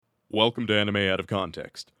Welcome to Anime Out of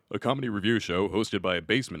Context, a comedy review show hosted by a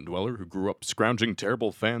basement dweller who grew up scrounging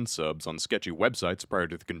terrible fan subs on sketchy websites prior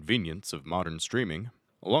to the convenience of modern streaming,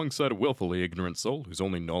 alongside a willfully ignorant soul whose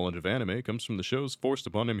only knowledge of anime comes from the shows forced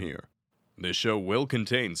upon him here. This show will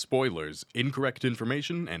contain spoilers, incorrect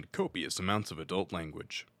information, and copious amounts of adult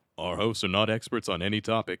language. Our hosts are not experts on any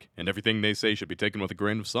topic, and everything they say should be taken with a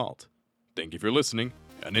grain of salt. Thank you for listening,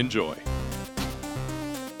 and enjoy.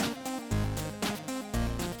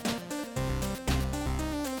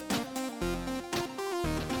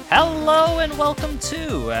 Hello and welcome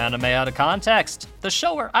to Anime Out of Context, the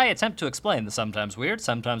show where I attempt to explain the sometimes weird,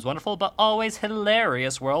 sometimes wonderful, but always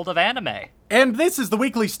hilarious world of anime. And this is the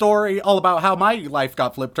weekly story all about how my life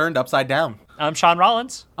got turned upside down. I'm Sean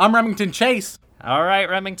Rollins. I'm Remington Chase. All right,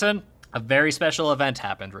 Remington. A very special event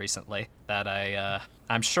happened recently that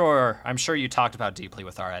I'm sure you talked about deeply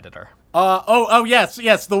with our editor. Yes,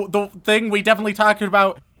 the thing we definitely talked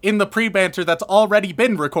about in the pre-banter that's already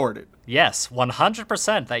been recorded. Yes,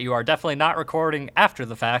 100% that you are definitely not recording after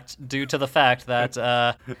the fact due to the fact that,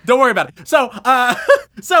 Don't worry about it.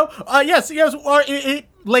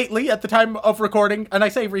 Lately, at the time of recording, and I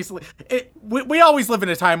say recently, we always live in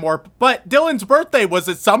a time warp, but Dylan's birthday was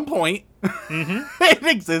at some point. Mm-hmm. It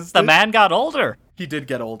existed. The man got older. He did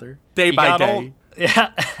get older, day by day.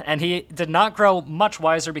 Yeah, and he did not grow much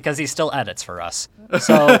wiser because he still edits for us.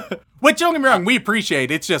 So, which, don't get me wrong, we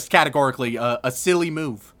appreciate. It's just categorically a silly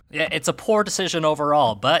move. Yeah, it's a poor decision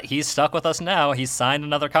overall, but he's stuck with us now. He's signed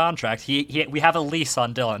another contract. We have a lease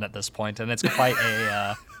on Dylan at this point, and it's quite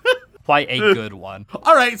a good one.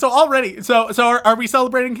 All right, so are we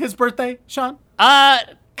celebrating his birthday, Sean?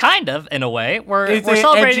 Kind of, in a way. We're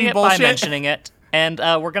celebrating it by mentioning it. And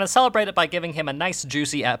we're going to celebrate it by giving him a nice,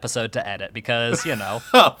 juicy episode to edit because, you know,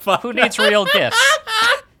 who needs real gifts?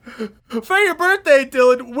 For your birthday,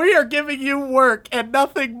 Dylan, we are giving you work and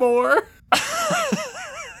nothing more.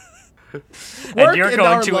 And you're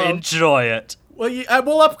going to enjoy it. Well,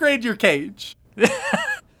 we'll upgrade your cage.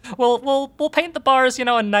 We'll paint the bars, you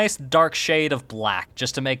know, a nice dark shade of black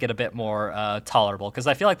just to make it a bit more tolerable because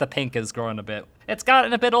I feel like the pink is growing a bit. It's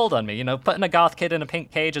gotten a bit old on me, you know. Putting a goth kid in a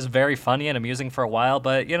pink cage is very funny and amusing for a while,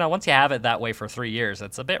 but you know, once you have it that way for 3 years,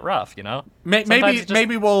 it's a bit rough, you know.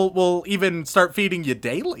 Maybe we'll even start feeding you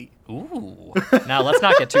daily. Ooh. Now let's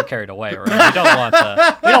not get too carried away, right?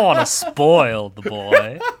 We don't want to spoil the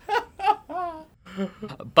boy.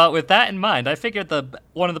 But with that in mind, I figured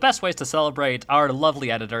one of the best ways to celebrate our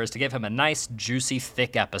lovely editor is to give him a nice, juicy,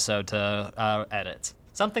 thick episode to edit.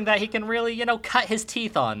 Something that he can really, you know, cut his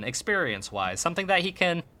teeth on experience-wise. Something that he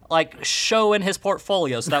can, like, show in his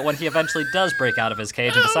portfolio so that when he eventually does break out of his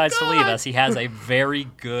cage and decides to leave us, he has a very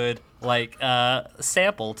good, like,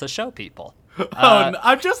 sample to show people.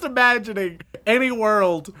 I'm just imagining any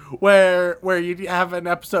world where you have an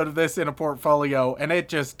episode of this in a portfolio and it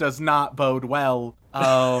just does not bode well.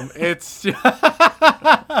 It's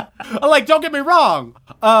like, don't get me wrong.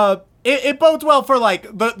 It bodes well for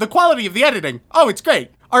like the quality of the editing. Oh, it's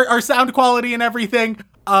great. Our sound quality and everything.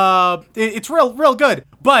 It's real good.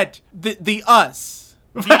 But the us.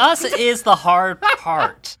 The us is the hard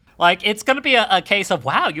part. Like, it's going to be a case of,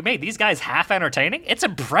 wow, you made these guys half entertaining? It's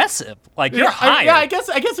impressive. Like, you're hired. I guess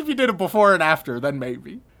if you did it before and after, then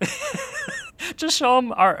maybe. Just show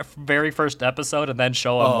them our very first episode and then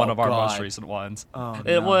show them one of our most recent ones.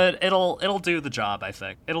 It'll do the job, I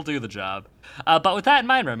think. It'll do the job. But with that in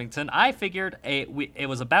mind, Remington, I figured it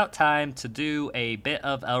was about time to do a bit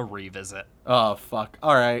of a revisit. Oh, fuck.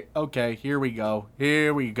 All right. Okay, here we go.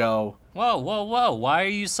 Whoa, why are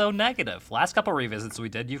you so negative? Last couple revisits we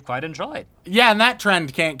did, you've quite enjoyed. Yeah, and that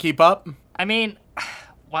trend can't keep up. I mean,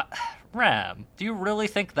 what, Ram, do you really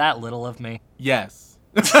think that little of me? Yes.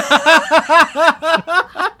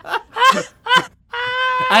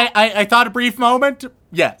 I thought a brief moment.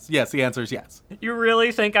 Yes, the answer is yes. You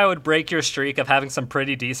really think I would break your streak of having some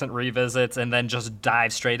pretty decent revisits and then just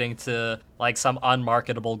dive straight into, like, some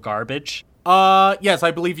unmarketable garbage? Yes,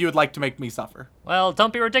 I believe you would like to make me suffer. Well,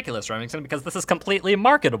 don't be ridiculous, Remington, because this is completely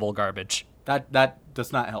marketable garbage. That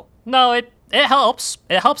does not help. No, it helps.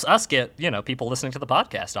 It helps us get, you know, people listening to the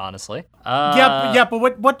podcast, honestly. Yeah, but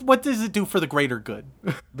what does it do for the greater good?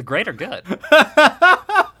 The greater good?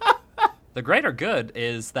 The greater good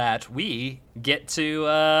is that we get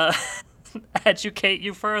to, educate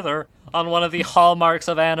you further on one of the hallmarks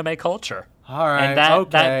of anime culture. All right. And that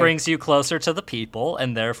okay. brings you closer to the people,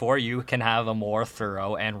 and therefore you can have a more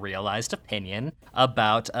thorough and realized opinion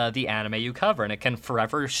about the anime you cover, and it can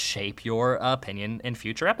forever shape your opinion in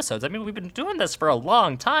future episodes. I mean, we've been doing this for a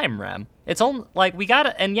long time, Rem. It's only like we got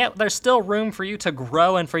it, and yet there's still room for you to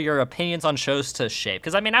grow and for your opinions on shows to shape.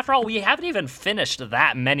 Because I mean, after all, we haven't even finished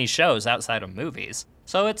that many shows outside of movies.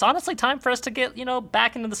 So it's honestly time for us to get,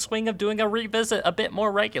 back into the swing of doing a revisit a bit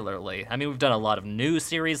more regularly. I mean, we've done a lot of new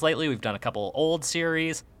series lately. We've done a couple old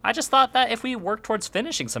series. I just thought that if we work towards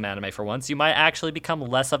finishing some anime for once, you might actually become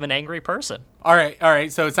less of an angry person. All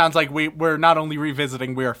right. So it sounds like we're not only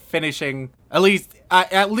revisiting, we are finishing at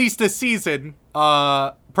least a season,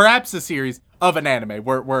 perhaps a series of an anime.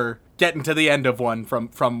 We're getting to the end of one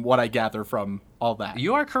from what I gather from all that.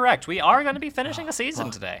 You are correct. We are going to be finishing a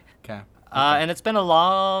season today. Okay. And it's been a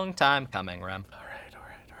long time coming, Rem. All right.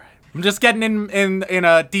 I'm just getting in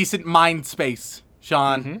a decent mind space,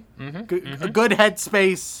 Sean. A good head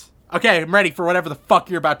space. Okay, I'm ready for whatever the fuck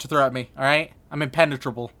you're about to throw at me. All right, I'm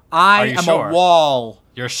impenetrable. I am sure? a wall.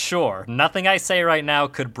 You're sure? Nothing I say right now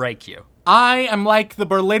could break you. I am like the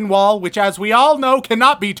Berlin Wall, which, as we all know,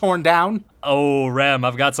 cannot be torn down. Oh, Rem,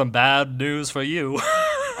 I've got some bad news for you.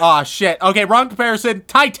 Aw, shit. Okay, wrong comparison.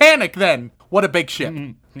 Titanic, then. What a big ship.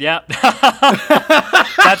 Yeah.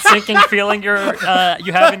 That sinking feeling you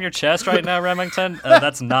have in your chest right now, Remington,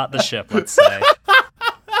 that's not the ship, let's say.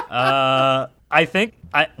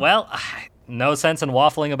 No sense in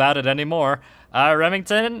waffling about it anymore.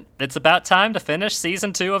 Remington, it's about time to finish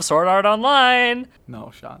Season 2 of Sword Art Online.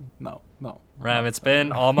 No, Sean. No. Rem, it's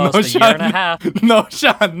been almost a year and a half. No,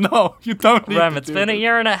 Sean, no. You don't need Rem, to it's do been a this.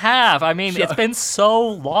 year and a half. I mean, it's been so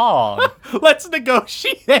long. Let's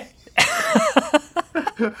negotiate.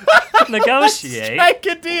 Negotiate? Let's strike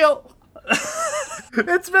a deal.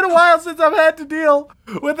 It's been a while since I've had to deal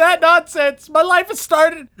with that nonsense. My life has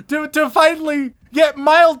started to finally get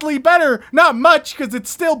mildly better. Not much, because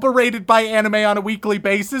it's still berated by anime on a weekly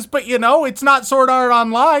basis, but it's not Sword Art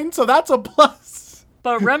Online, so that's a plus.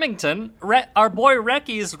 But Remington, our boy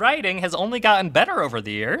Reki's writing has only gotten better over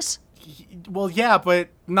the years. Well, yeah, but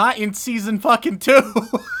not in season fucking 2.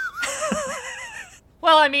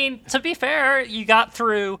 Well, I mean, to be fair, you got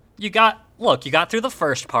through the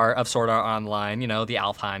first part of Sword Art Online, the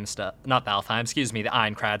Alfheim stuff, not the Alfheim, the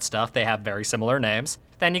Aincrad stuff. They have very similar names.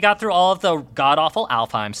 Then you got through all of the god-awful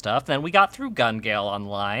Alfheim stuff. Then we got through Gun Gale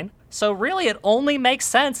Online. So really, it only makes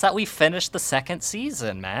sense that we finish the second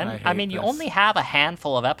season, man. I mean, you only have a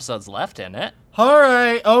handful of episodes left in it. All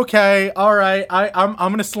right, okay, all right. I'm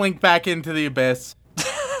gonna slink back into the abyss.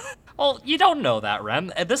 Well, you don't know that,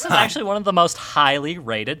 Rem. This is actually one of the most highly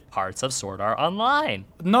rated parts of Sword Art Online.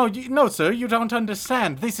 No, sir, you don't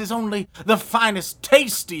understand. This is only the finest,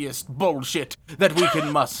 tastiest bullshit that we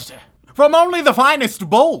can muster. From only the finest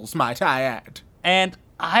bowls, might I add. And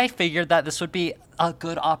I figured that this would be a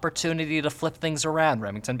good opportunity to flip things around,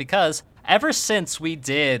 Remington, because ever since we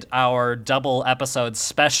did our double episode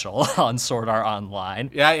special on Sword Art Online...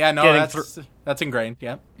 That's ingrained,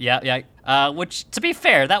 yeah. Yeah. Which, to be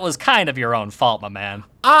fair, that was kind of your own fault, my man.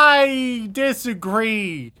 I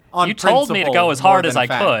disagree on You told me to go as hard as I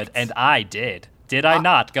fact. could, and I did. Did I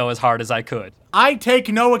not go as hard as I could? I take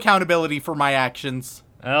no accountability for my actions.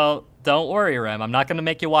 Well, don't worry, Rem. I'm not going to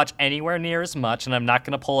make you watch anywhere near as much, and I'm not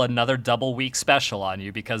going to pull another double week special on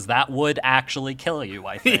you, because that would actually kill you,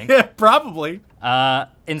 I think. Yeah, probably.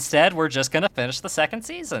 Instead, we're just going to finish the second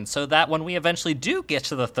season, so that when we eventually do get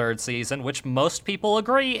to the third season, which most people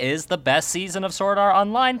agree is the best season of Sword Art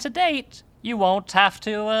Online to date, you won't have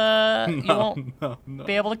to,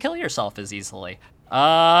 be able to kill yourself as easily.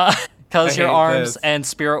 Because your arms and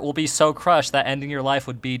spirit will be so crushed that ending your life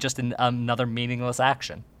would be just another meaningless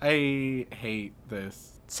action. I hate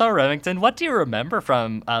this. So, Remington, what do you remember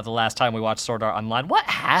from the last time we watched Sword Art Online? What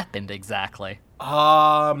happened exactly?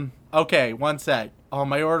 Okay, one sec. Oh,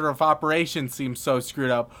 my order of operations seems so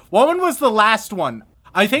screwed up. What one was the last one?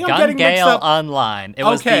 I think I'm getting mixed up. Online. It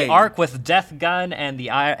was the arc with Death Gun and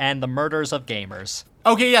the murders of gamers.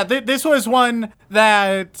 Okay, yeah, this was one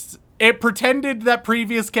that it pretended that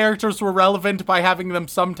previous characters were relevant by having them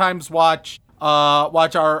sometimes watch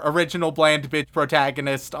our original bland bitch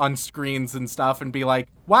protagonist on screens and stuff and be like,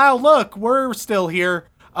 wow, look, we're still here.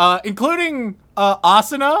 Including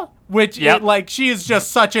Asuna, which she is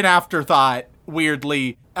just such an afterthought,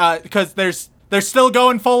 weirdly, because they're still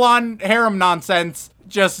going full on harem nonsense.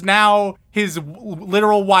 Just now, his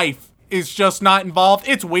literal wife is just not involved.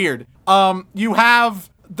 It's weird. You have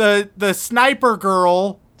the sniper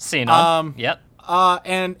girl. Sinon. Yep. You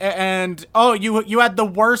had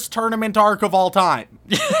the worst tournament arc of all time.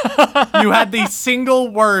 You had the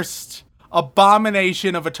single worst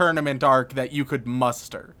abomination of a tournament arc that you could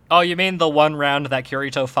muster. Oh, you mean the one round that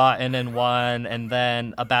Kirito fought in and won, and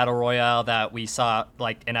then a battle royale that we saw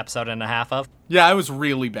like an episode and a half of? Yeah, it was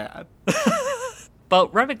really bad.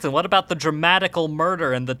 But Remington, what about the dramatical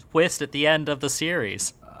murder and the twist at the end of the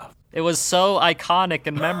series? It was so iconic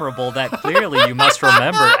and memorable that clearly you must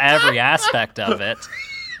remember every aspect of it.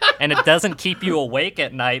 And it doesn't keep you awake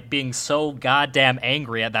at night being so goddamn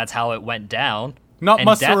angry at that's how it went down. Not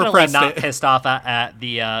must have definitely repressed not it. pissed off at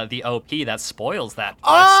the OP that spoils that twist.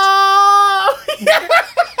 Oh! Yeah!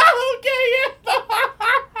 Okay,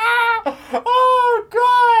 yeah. Oh,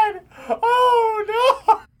 God! Oh,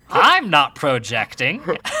 no! I'm not projecting.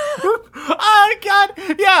 Oh, God!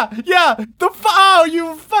 Yeah! Oh,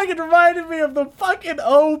 you fucking reminded me of the fucking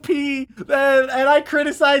OP. And I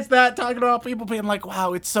criticized that, talking about people being like,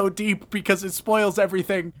 wow, it's so deep because it spoils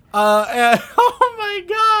everything. Oh, my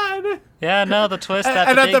God! Yeah, no, the twist that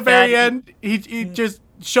And the at big the very bad- end, he just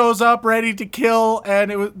shows up ready to kill,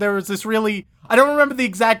 and there was this really... I don't remember the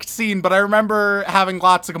exact scene, but I remember having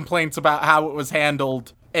lots of complaints about how it was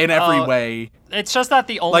handled in every way. It's just that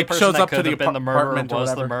the only Like, person shows that up to could the have been the murderer apartment or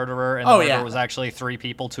was the whatever. murderer, and Oh, the murderer yeah. was actually 3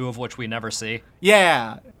 people, 2 of which we never see.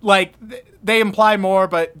 Yeah, like, they imply more,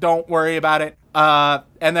 but don't worry about it.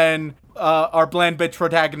 And then our bland bitch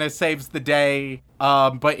protagonist saves the day,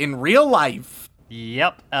 but in real life...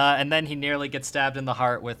 Yep, and then he nearly gets stabbed in the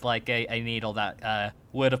heart with, like, a needle that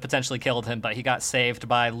would have potentially killed him, but he got saved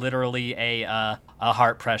by literally a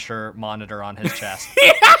heart pressure monitor on his chest.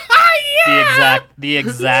 The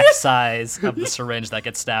exact size of the syringe that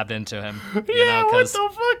gets stabbed into him. Yeah, what 'cause the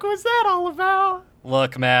fuck was that all about?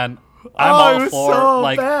 look, man, I'm Oh, all it was for so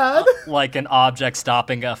like bad. like an object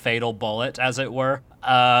stopping a fatal bullet, as it were.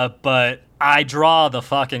 But I draw the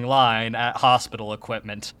fucking line at hospital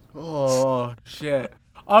equipment. Oh, shit.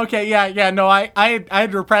 Okay, yeah, no, I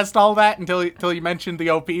had repressed all that until you mentioned the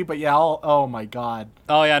OP, but yeah, oh my God.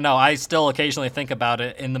 Oh yeah, no, I still occasionally think about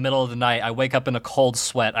it in the middle of the night. I wake up in a cold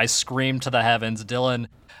sweat. I scream to the heavens. Dylan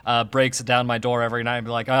breaks down my door every night and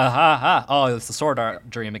be like, oh, it's the Sword Art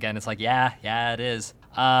dream again. It's like, yeah, it is.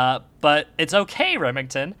 But it's okay,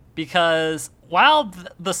 Remington, because while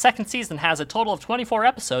the second season has a total of 24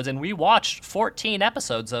 episodes and we watched 14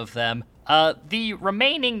 episodes of them, the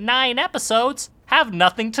remaining 9 episodes have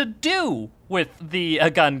nothing to do with the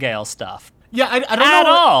Gun Gale stuff. Yeah, I don't At know.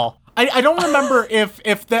 all. I don't remember if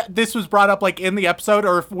this was brought up like in the episode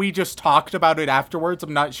or if we just talked about it afterwards.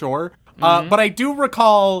 I'm not sure. But I do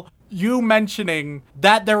recall you mentioning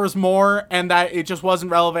that there was more and that it just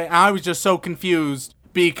wasn't relevant. And I was just so confused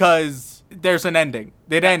because there's an ending.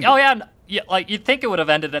 It ended. Oh yeah, like you'd think it would have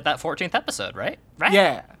ended at that 14th episode, right? Right?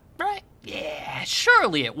 Yeah. Right? Yeah,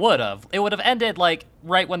 surely it would have. It would have ended like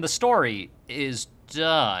right when the story is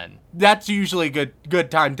done. That's usually a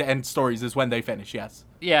good time to end stories is when they finish, yes.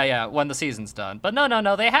 Yeah, when the season's done. But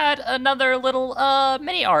no, they had another little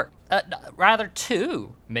mini arc, rather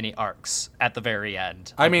 2 mini arcs at the very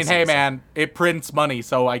end. I of mean, the hey season. man, it prints money,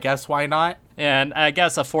 so I guess why not? And I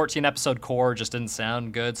guess a 14 episode core just didn't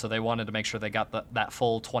sound good, so they wanted to make sure they got that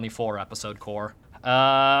full 24 episode core.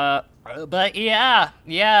 But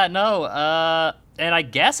and I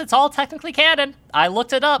guess it's all technically canon. I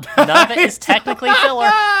looked it up. None of it is technically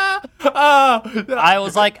filler. I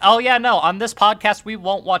was like, oh yeah, no, on this podcast we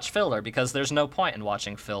won't watch filler because there's no point in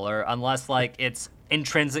watching filler unless like it's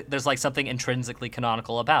intrinsic, there's like something intrinsically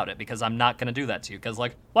canonical about it, because I'm not going to do that to you, because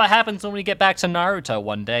like what happens when we get back to Naruto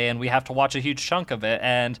one day and we have to watch a huge chunk of it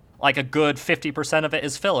and like a good 50% of it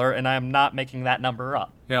is filler, and I'm not making that number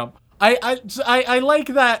up. Yeah. I like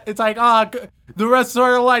that. It's like, the rest of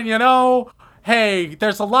the line, hey,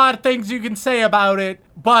 there's a lot of things you can say about it,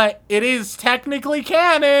 but it is technically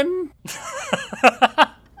canon.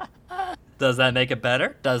 Does that make it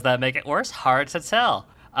better? Does that make it worse? Hard to tell.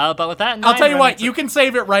 But with that in I'll mind, tell you what, Remington- you can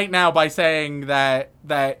save it right now by saying that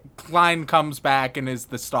Klein comes back and is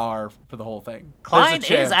the star for the whole thing. Klein There's a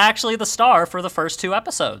chance. is actually the star for the first 2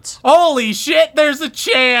 episodes. Holy shit, there's a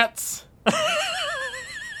chance!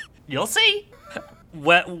 You'll see.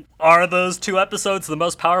 What, are those 2 episodes the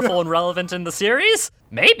most powerful and relevant in the series?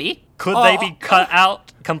 Maybe. Could they be cut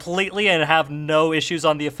out completely and have no issues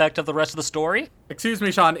on the effect of the rest of the story? Excuse me,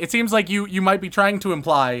 Sean, it seems like you might be trying to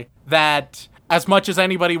imply that as much as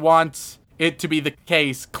anybody wants it to be the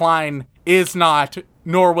case, Klein is not,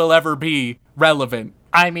 nor will ever be, relevant.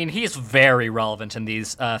 I mean, he's very relevant in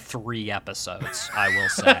these 3 episodes, I will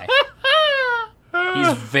say.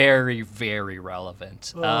 He's very, very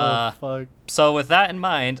relevant. Fuck. So with that in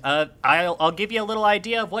mind, I'll give you a little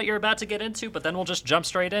idea of what you're about to get into, but then we'll just jump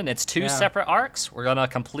straight in. It's two separate arcs. We're gonna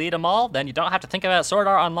complete them all. Then you don't have to think about Sword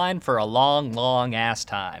Art Online for a long, long ass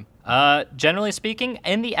time. Generally speaking,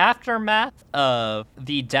 in the aftermath of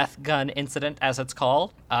the Death Gun incident, as it's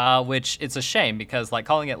called, which it's a shame because like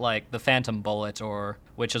calling it like the Phantom Bullet, or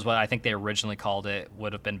which is what I think they originally called it,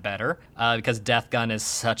 would have been better, because Death Gun is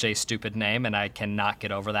such a stupid name, and I cannot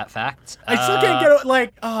get over that fact. I still can't get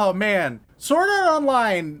like, oh man, Sword Art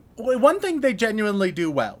Online. One thing they genuinely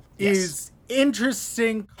do well is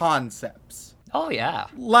interesting concepts. Oh yeah.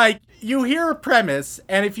 Like, you hear a premise,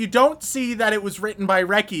 and if you don't see that it was written by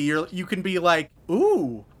Reki, you can be like,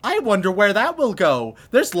 ooh, I wonder where that will go.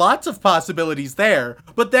 There's lots of possibilities there.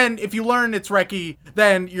 But then if you learn it's Reki,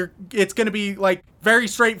 then it's going to be like very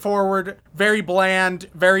straightforward, very bland,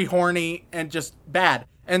 very horny, and just bad.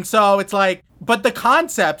 And so it's like, but the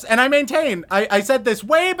concepts, and I maintain, I said this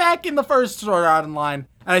way back in the first Sword Art Online,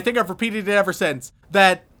 and I think I've repeated it ever since,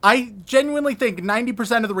 that I genuinely think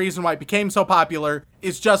 90% of the reason why it became so popular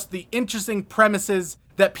is just the interesting premises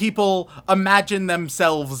that people imagine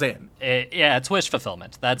themselves in. It's wish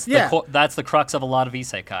fulfillment. That's the crux of a lot of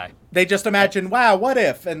isekai. They just imagine, wow, what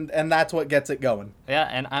if? And that's what gets it going. Yeah,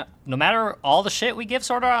 and no matter all the shit we give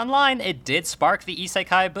Sword Art Online, it did spark the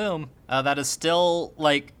isekai boom that is still,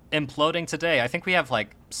 like, imploding today. I think we have,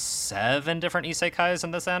 like, 7 different isekais in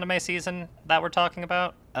this anime season that we're talking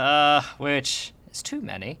about, which is too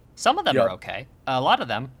many. Some of them are okay. A lot of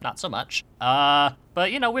them, not so much.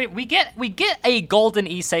 But, you know, we get a golden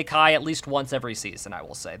isekai at least once every season, I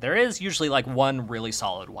will say. There is usually, like, one really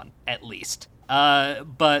solid one, at least.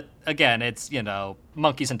 But, again, it's, you know,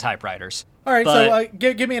 monkeys and typewriters. All right, so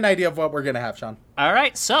give me an idea of what we're going to have, Sean. All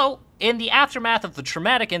right, so in the aftermath of the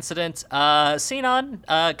traumatic incident, Sinon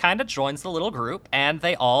kind of joins the little group, and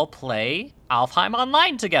they all play Alfheim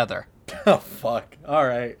Online together. Oh, fuck. All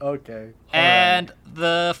right, okay. And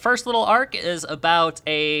the first little arc is about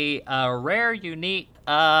a rare, unique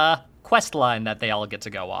quest line that they all get to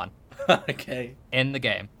go on. Okay. In the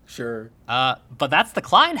game. Sure. But that's the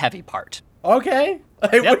Klein heavy part. Okay.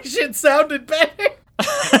 I wish it sounded better.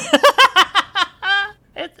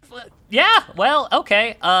 Yeah, well,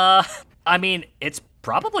 okay. I mean, it's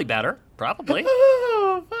probably better. Probably.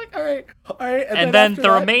 Oh, fuck. All right. And then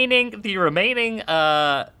the remaining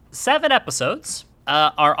 7 episodes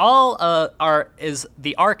is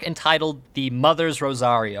the arc entitled the Mother's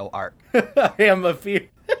Rosario arc. I am a fear.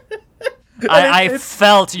 I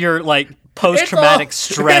felt your like post-traumatic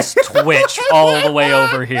stress twitch all the way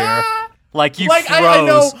over here. Like you froze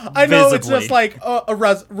I know visibly. It's just like a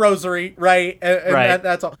rosary, right? And right.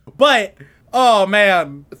 That's all. But oh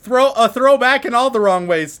man, a throwback in all the wrong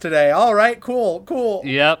ways today. All right, cool.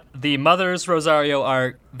 Yep, the Mother's Rosario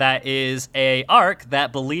arc. That is a arc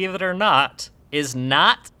that, believe it or not, is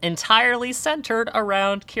not entirely centered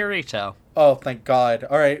around Kirito. Oh, thank God.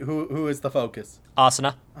 All right, who is the focus?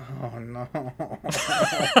 Asuna. Oh no.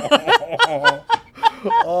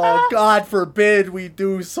 Oh, God forbid we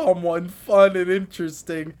do someone fun and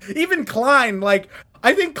interesting. Even Klein, like,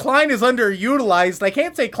 I think Klein is underutilized. I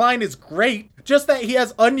can't say Klein is great, just that he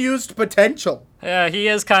has unused potential. Yeah, he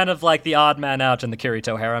is kind of like the odd man out in the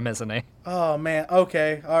Kirito harem, isn't he? Oh, man.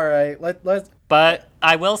 Okay, all right. Let's... But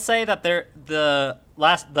I will say that the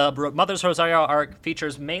Mother's Rosario arc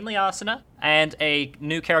features mainly Asuna and a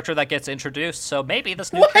new character that gets introduced, so maybe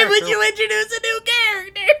this new character... Why would you introduce a new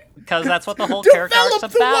character? Because that's what the whole character arc's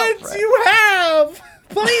about. Develop the ones you have!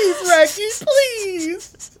 Please, Reki,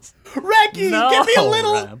 please! Reki, No, give me a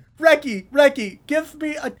little... Ram. Reki, give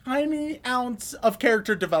me a tiny ounce of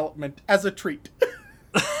character development as a treat.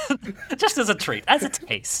 Just as a treat, as a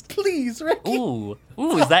taste. Please, Reki.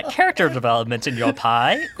 Ooh, is that character development in your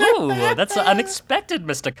pie? Ooh, that's unexpected,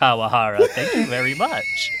 Mr. Kawahara. Thank you very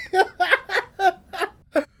much.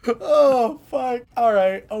 Oh, fuck. All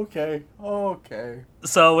right, okay.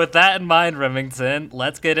 So with that in mind, Remington,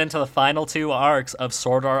 let's get into the final 2 arcs of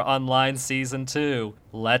Sword Art Online Season 2.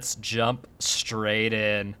 Let's jump straight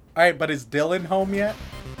in. All right, but is Dylan home yet?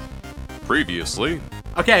 Previously.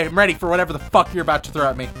 Okay, I'm ready for whatever the fuck you're about to throw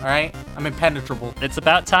at me, all right? I'm impenetrable. It's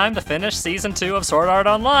about time to finish Season 2 of Sword Art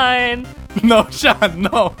Online. No, Sean,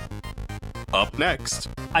 no. Up next.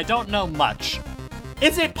 I don't know much.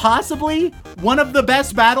 Is it possibly one of the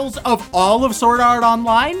best battles of all of Sword Art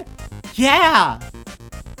Online? Yeah!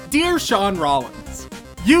 Dear Sean Rollins,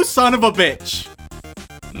 you son of a bitch!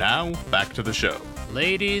 Now, back to the show.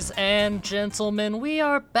 Ladies and gentlemen, we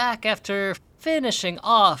are back after finishing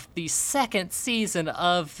off the 2nd season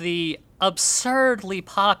of the absurdly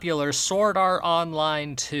popular Sword Art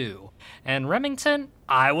Online 2. And Remington,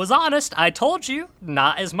 I was honest. I told you,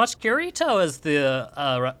 not as much Kirito as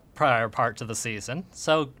the prior part to the season.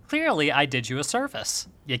 So clearly I did you a service.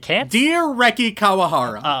 You can't... Dear Reki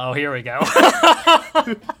Kawahara. Uh-oh, here we go.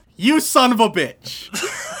 You son of a bitch.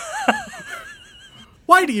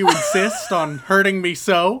 Why do you insist on hurting me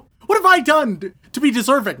so? What have I done to be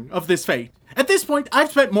deserving of this fate? At this point,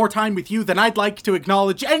 I've spent more time with you than I'd like to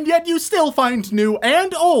acknowledge, and yet you still find new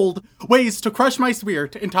and old ways to crush my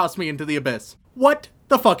spirit and toss me into the abyss. What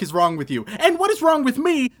the fuck is wrong with you? And what is wrong with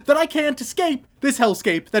me that I can't escape this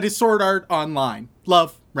hellscape that is Sword Art Online?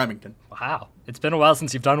 Love, Remington. Wow, it's been a while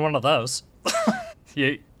since you've done one of those.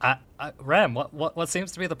 Rem, what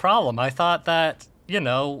seems to be the problem? I thought that,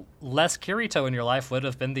 less Kirito in your life would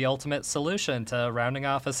have been the ultimate solution to rounding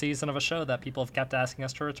off a season of a show that people have kept asking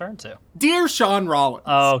us to return to. Dear Sean Rollins.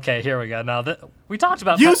 Oh, okay, here we go. Now, we talked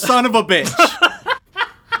about... You son of a bitch.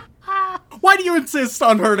 Why do you insist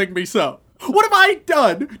on hurting me so? What have I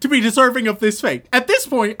done to be deserving of this fate? At this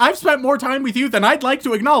point, I've spent more time with you than I'd like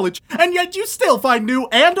to acknowledge, and yet you still find new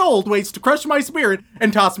and old ways to crush my spirit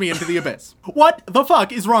and toss me into the abyss. What the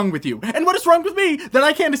fuck is wrong with you? And what is wrong with me that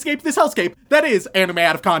I can't escape this hellscape that is Anime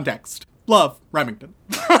Out of Context? Love, Remington.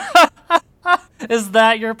 Is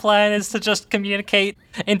that your plan, is to just communicate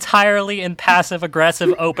entirely in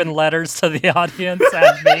passive-aggressive open letters to the audience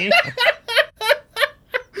and me?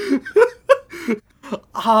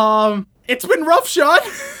 It's been rough, Sean.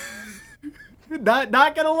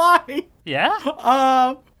 not gonna lie. Yeah?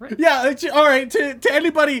 Yeah, all right, to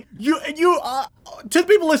anybody, you to the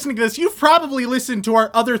people listening to this, you've probably listened to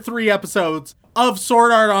our other 3 episodes of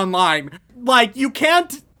Sword Art Online. Like, you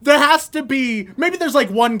can't, there has to be, maybe there's like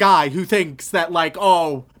one guy who thinks that like,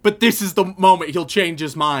 oh, but this is the moment he'll change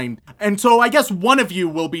his mind. And so I guess one of you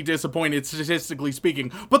will be disappointed, statistically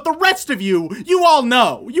speaking. But the rest of you all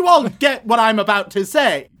know. You all get what I'm about to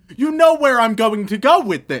say. You know where I'm going to go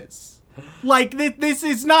with this. Like, this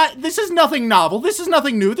is nothing novel. This is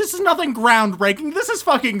nothing new. This is nothing groundbreaking. This is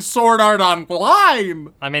fucking Sword Art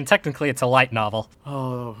Online. I mean, technically it's a light novel.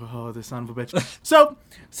 Oh, this son of a bitch. So,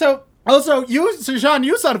 also, Sean,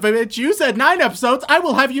 you son of a bitch, you said 9 episodes. I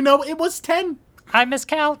will have you know it was 10. I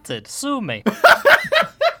miscounted. Sue me.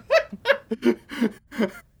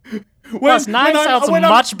 Plus, 9 sounds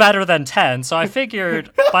much better than 10, so I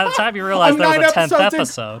figured by the time you realized there was a 10th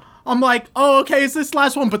episode. I'm like, oh, okay, it's this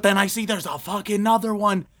last one, but then I see there's a fucking other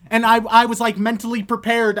one. And I was like mentally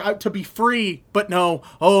prepared to be free, but no.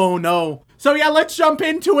 Oh, no. So yeah, let's jump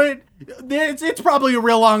into it. It's probably a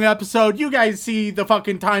real long episode. You guys see the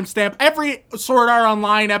fucking timestamp. Every Sword Art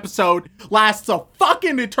Online episode lasts a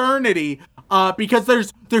fucking eternity. Because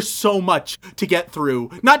there's so much to get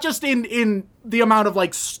through. Not just in the amount of,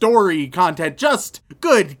 like, story content, just,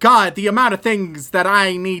 good God, the amount of things that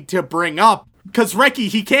I need to bring up. Because Reki,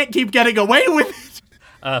 he can't keep getting away with it.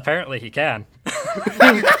 Apparently he can.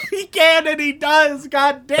 He can, and he does,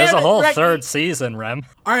 god damn it, There's a whole Reki. 3rd season, Rem.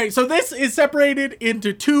 Alright, so this is separated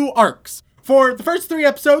into 2 arcs. For the first 3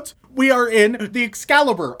 episodes, we are in the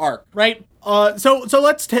Excalibur arc, right? So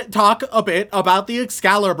let's talk a bit about the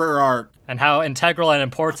Excalibur arc. And how integral and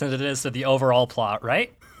important it is to the overall plot,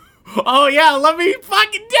 right? Oh yeah, let me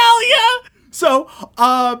fucking tell ya!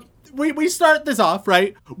 So, we start this off,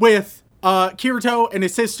 right, with Kirito and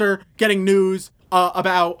his sister getting news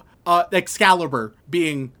about Excalibur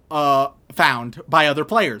being found by other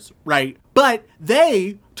players, right? But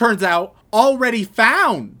they, turns out, already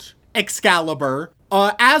found Excalibur,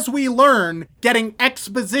 as we learn, getting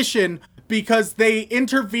exposition because they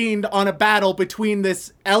intervened on a battle between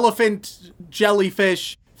this elephant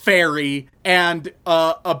jellyfish fairy and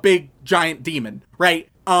a big giant demon, right?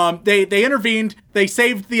 They intervened, they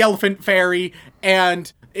saved the elephant fairy,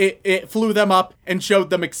 and it flew them up and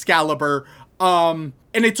showed them Excalibur. And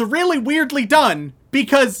it's really weirdly done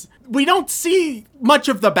because we don't see much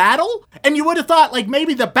of the battle, and you would have thought, like,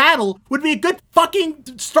 maybe the battle would be a good fucking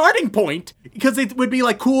starting point, because it would be,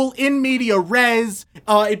 like, cool in media res,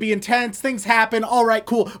 it'd be intense, things happen, alright,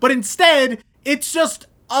 cool. But instead, it's just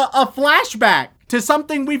a flashback to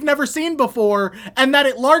something we've never seen before, and that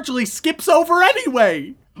it largely skips over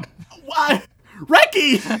anyway. Why?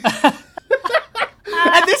 Reki!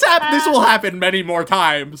 And this will happen many more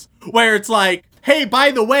times, where it's like, hey, by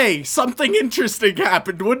the way, something interesting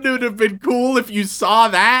happened. Wouldn't it have been cool if you saw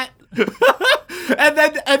that?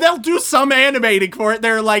 and they'll do some animating for it.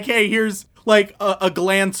 They're like, hey, here's like a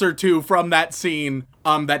glance or two from that scene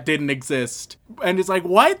that didn't exist. And it's like,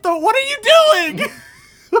 what are you doing?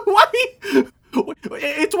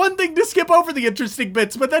 It's one thing to skip over the interesting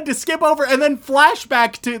bits, but then to skip over and then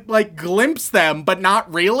flashback to, like, glimpse them, but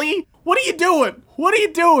not really? What are you doing? What are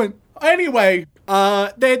you doing? Anyway,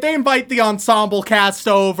 they invite the ensemble cast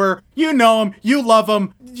over. You know them. You love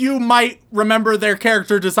them. You might remember their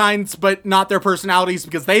character designs, but not their personalities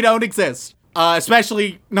because they don't exist.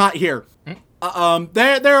 Especially not here.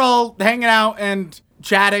 They're all hanging out and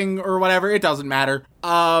chatting or whatever. It doesn't matter.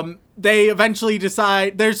 They eventually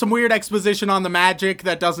decide there's some weird exposition on the magic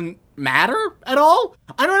that doesn't matter at all.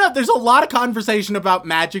 I don't know. There's a lot of conversation about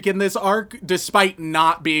magic in this arc, despite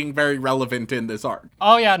not being very relevant in this arc.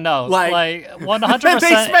 Oh yeah, no, like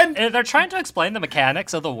 100%. They're trying to explain the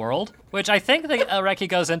mechanics of the world, which I think that Areki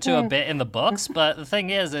goes into a bit in the books. But the thing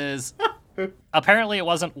is apparently it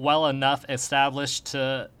wasn't well enough established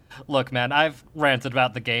to. Look, man, I've ranted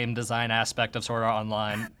about the game design aspect of Sword Art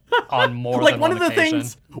Online on more like than one occasion.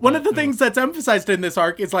 One of the things that's emphasized in this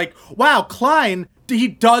arc is like, wow, Klein, he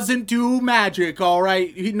doesn't do magic, all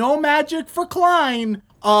right? No magic for Klein.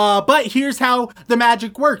 But here's how the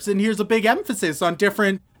magic works, and here's a big emphasis on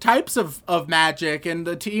different types of magic, and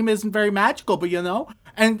the team isn't very magical, but you know?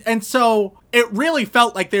 And so it really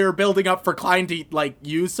felt like they were building up for Klein to, like,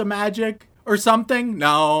 use some magic or something.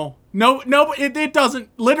 No, it doesn't.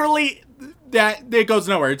 Literally, it goes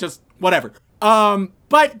nowhere. It just, whatever.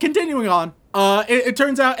 But continuing on, it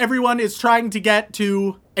turns out everyone is trying to get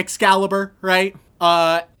to Excalibur, right?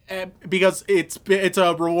 Because it's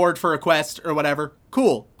a reward for a quest or whatever.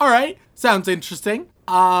 Cool. All right. Sounds interesting.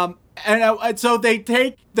 And so they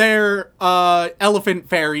take their elephant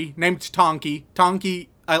fairy named Tonki. Tonki,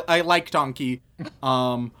 I like Tonki.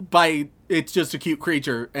 But it's just a cute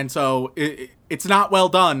creature, and so it's not well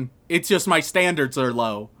done. It's just my standards are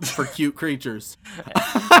low for cute creatures.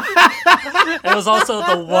 It was also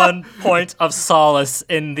the one point of solace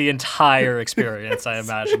in the entire experience, I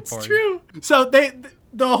imagine, for you. It's true. So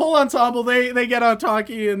the whole ensemble, they get on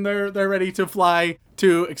Tonki, and they're ready to fly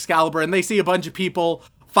to Excalibur, and they see a bunch of people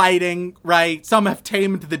fighting, right? Some have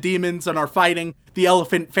tamed the demons and are fighting the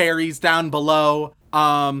elephant fairies down below.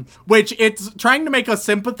 Which it's trying to make us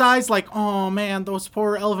sympathize, like, oh man, those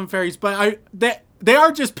poor elephant fairies. But they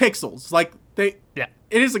are just pixels. Like, it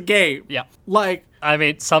is a game. Yeah. Like, I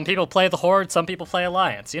mean, some people play the Horde, some people play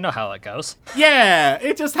Alliance. You know how it goes. Yeah,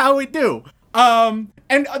 it's just how we do. And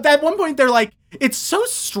at one point they're like, it's so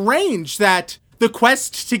strange that the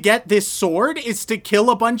quest to get this sword is to kill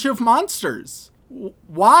a bunch of monsters.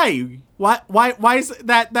 Why? Why is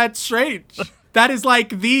that strange? That is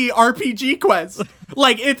like the RPG quest.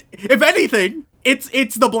 Like, if anything,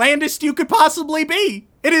 it's the blandest you could possibly be.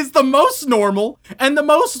 It is the most normal and the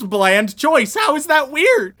most bland choice. How is that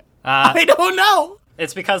weird? I don't know.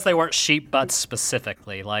 It's because they weren't sheep butts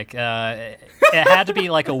specifically. Like, it had to be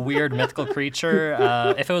like a weird mythical creature.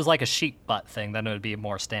 If it was like a sheep butt thing, then it would be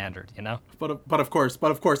more standard, you know? But of course.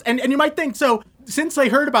 And you might think, so since they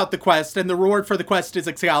heard about the quest and the reward for the quest is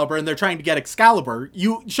Excalibur and they're trying to get Excalibur,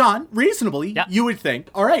 Sean, reasonably, you would think,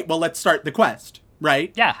 all right, well, let's start the quest,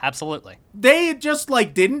 right? Yeah, absolutely. They just,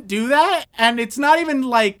 like, didn't do that, and it's not even,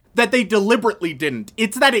 like, that they deliberately didn't.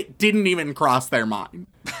 It's that it didn't even cross their mind.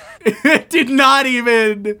 It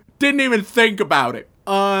didn't even think about it.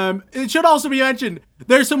 It should also be mentioned,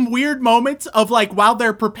 there's some weird moments of, like, while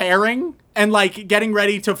they're preparing and, like, getting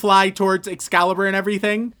ready to fly towards Excalibur and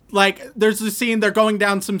everything. Like, there's a scene, they're going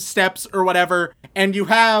down some steps or whatever, and you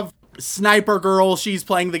have Sniper Girl, she's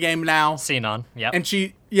playing the game now. Sinon, yep. And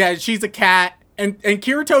she's a cat, and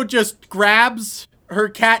Kirito just grabs her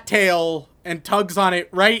cat tail and tugs on it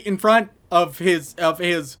right in front of his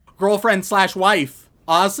girlfriend/wife,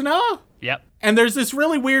 Asuna? Yep. And there's this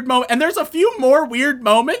really weird moment, and there's a few more weird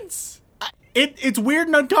moments. It's weird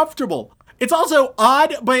and uncomfortable. It's also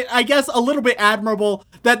odd, but I guess a little bit admirable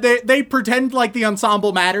that they pretend like the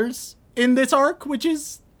ensemble matters in this arc, which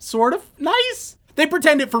is sort of nice. They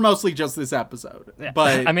pretend it for mostly just this episode. Yeah.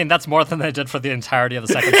 But I mean, that's more than they did for the entirety of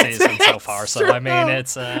the second season so far. So, true. I mean,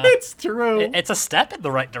 it's true. It's a step in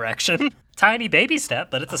the right direction. Tiny baby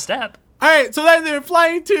step, but it's a step. All right, so then they're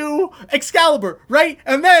flying to Excalibur, right?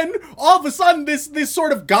 And then all of a sudden, this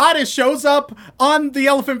sort of goddess shows up on the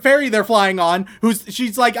elephant ferry they're flying on.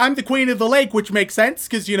 She's like, I'm the queen of the lake, which makes sense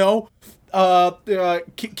because, you know,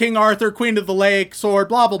 King Arthur, queen of the lake, sword,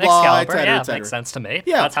 blah blah blah, Excalibur, etc. yeah, etc. makes sense to me.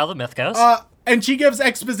 Yeah, that's how the myth goes. And she gives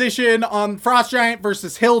exposition on Frost Giant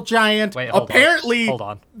versus Hill Giant. Wait, hold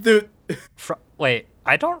on. Wait.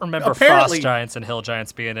 I don't remember Frost Giants and Hill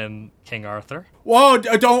Giants being in King Arthur. Whoa,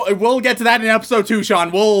 we'll get to that in episode 2,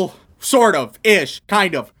 Sean. We'll sort of,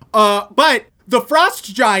 kind of. But the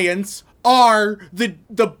Frost Giants are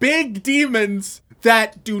the big demons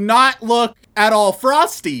that do not look at all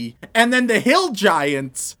frosty, and then the hill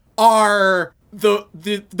giants are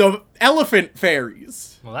the elephant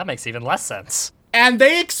fairies. Well, that makes even less sense. And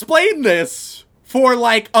they explain this for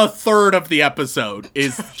like a third of the episode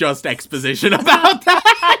is just exposition about that.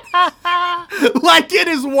 Like, it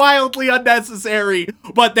is wildly unnecessary,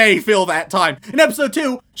 but they fill that time. In episode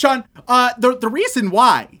 2, Sean, the reason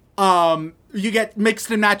why you get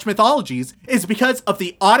mixed and match mythologies is because of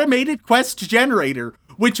the automated quest generator,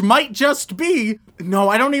 which might just be, no,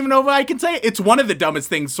 I don't even know if I can say it. It's one of the dumbest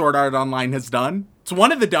things Sword Art Online has done. It's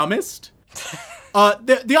one of the dumbest.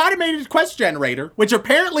 The automated quest generator, which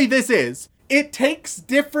apparently this is, it takes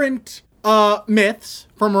different myths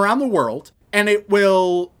from around the world, and it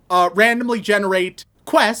will randomly generate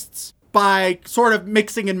quests by sort of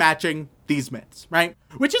mixing and matching these myths, right?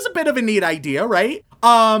 Which is a bit of a neat idea, right?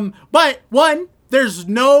 But one, there's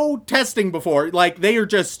no testing before, like they are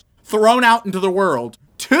just thrown out into the world.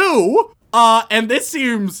 2, and this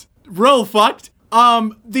seems real fucked,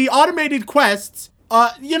 the automated quests,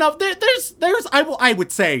 there's I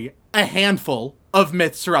would say a handful of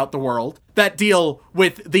myths throughout the world that deal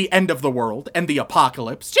with the end of the world and the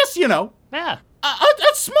apocalypse. Just, Yeah.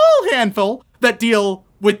 a small handful that deal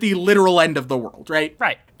with the literal end of the world, right?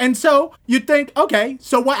 Right. And so you'd think, okay,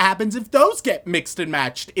 so what happens if those get mixed and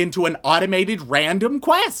matched into an automated random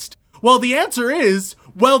quest? Well, the answer is,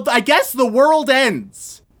 well, I guess the world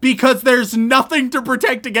ends because there's nothing to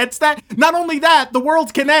protect against that. Not only that, the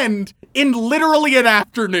world can end in literally an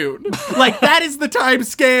afternoon. Like, that is the time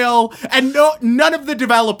scale, and none of the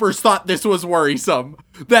developers thought this was worrisome,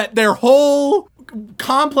 that their whole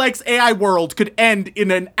complex AI world could end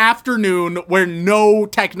in an afternoon where no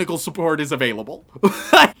technical support is available.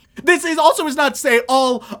 This is not to say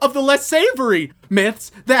all of the less savory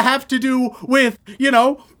myths that have to do with,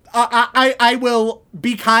 I will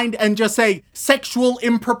be kind and just say sexual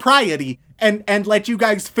impropriety and let you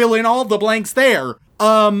guys fill in all the blanks there.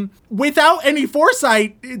 Without any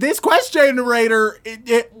foresight, this quest generator,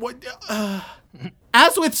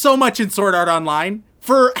 as with so much in Sword Art Online,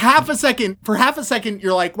 for half a second,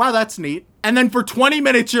 you're like, wow, that's neat. And then for 20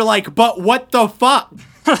 minutes, you're like, but what the fuck?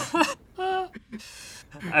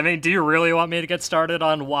 I mean, do you really want me to get started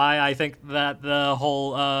on why I think that the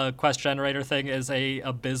whole quest generator thing is a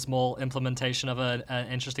abysmal implementation of an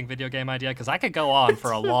interesting video game idea? Because I could go on for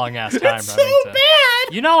a long-ass time. It's so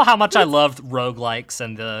bad! You know how much I loved roguelikes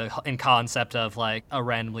and the concept of, like, a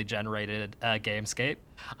randomly generated gamescape?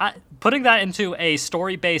 Putting that into a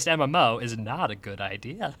story-based MMO is not a good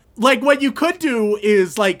idea. Like, what you could do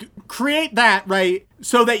is, like, create that, right,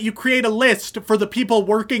 so that you create a list for the people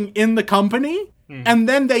working in the company, and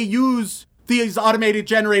then they use these automated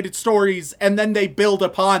generated stories, and then they build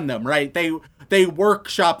upon them, right? They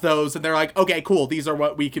workshop those, and they're like, okay, cool, these are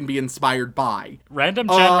what we can be inspired by. Random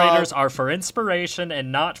generators are for inspiration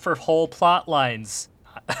and not for whole plot lines.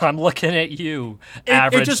 I'm looking at you,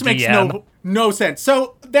 average It just DM. makes no sense.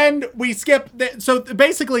 So then we skip. So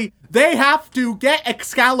basically, they have to get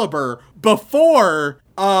Excalibur before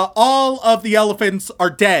all of the elephants are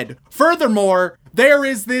dead. Furthermore, there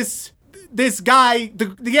is this guy,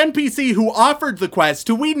 the NPC who offered the quest,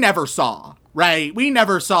 who we never saw, right? We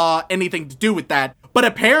never saw anything to do with that. But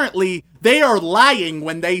apparently, they are lying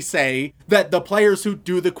when they say that the players who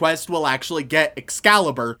do the quest will actually get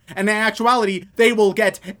Excalibur. And in actuality, they will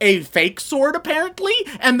get a fake sword, apparently,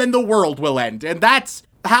 and then the world will end. And that's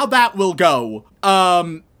how that will go.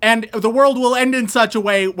 And the world will end in such a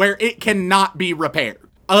way where it cannot be repaired.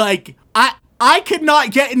 Like, I could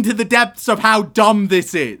not get into the depths of how dumb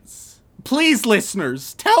this is. Please,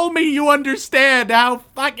 listeners, tell me you understand how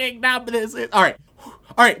fucking dumb this is. All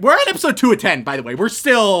right, we're on episode 2 of 10, by the way. We're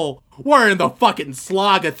in the fucking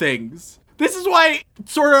slog of things. This is why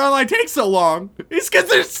Sword Art Online takes so long. It's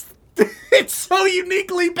because it's so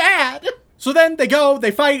uniquely bad. So then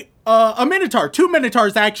they fight a Minotaur. 2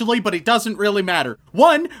 Minotaurs, actually, but it doesn't really matter.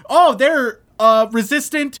 One, they're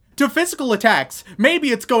resistant to physical attacks.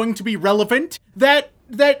 Maybe it's going to be relevant that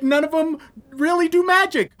none of them really do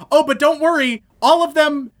magic. Oh, but don't worry, all of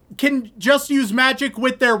them can just use magic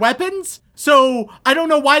with their weapons. So I don't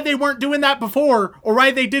know why they weren't doing that before, or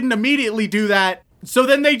why they didn't immediately do that. So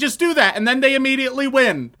then they just do that, and then they immediately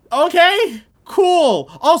win. Okay,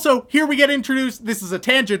 cool. Also, here we get introduced, this is a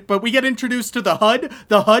tangent, but we get introduced to the HUD.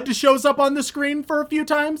 The HUD shows up on the screen for a few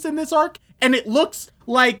times in this arc, and it looks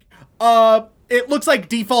like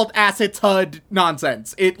default assets HUD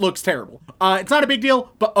nonsense. It looks terrible. It's not a big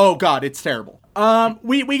deal, but oh god, it's terrible.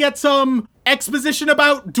 We get some exposition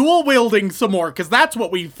about dual wielding some more, because that's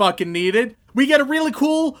what we fucking needed. We get a really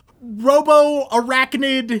cool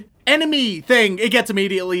robo-arachnid enemy thing, it gets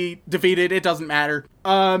immediately defeated. It doesn't matter.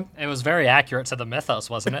 It was very accurate to the mythos,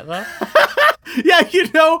 wasn't it, though? Yeah,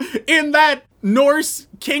 in that Norse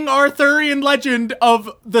King Arthurian legend of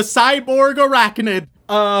the cyborg arachnid,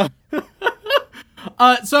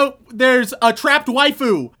 so there's a trapped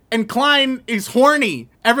waifu, and Klein is horny.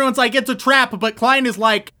 Everyone's like, it's a trap, but Klein is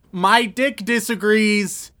like, my dick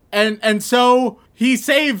disagrees, and so he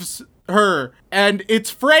saves her, and it's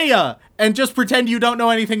Freya, and just pretend you don't know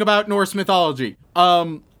anything about Norse mythology.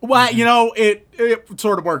 Well, it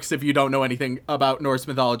sort of works if you don't know anything about Norse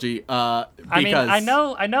mythology. I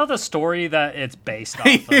know the story that it's based off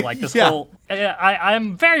of, like this whole.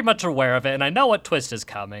 I'm very much aware of it, and I know what twist is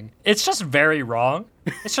coming. It's just very wrong.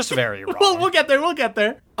 It's just very wrong. We'll get there.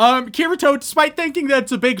 Kirito, despite thinking that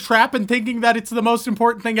it's a big trap and thinking that it's the most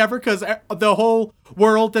important thing ever, because the whole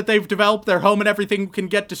world that they've developed, their home and everything, can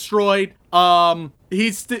get destroyed.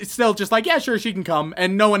 He's still just like, yeah, sure, she can come,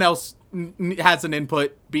 and no one else has an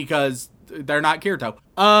input because they're not Kirito.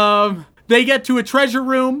 They get to a treasure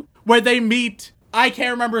room where they meet, I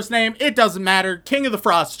can't remember his name, it doesn't matter, King of the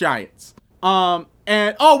Frost Giants. And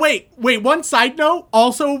one side note,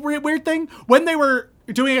 also weird thing, when they were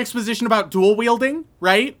doing exposition about dual wielding,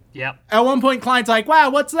 right? Yep. At one point, Klein's like, wow,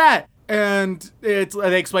 what's that? And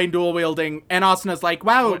they explain dual wielding, and Asuna's like,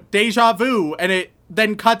 wow, deja vu, and it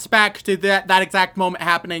then cuts back to that exact moment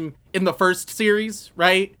happening in the first series,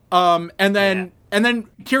 right? And then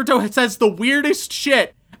Kirito says the weirdest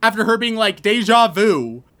shit after her being like, deja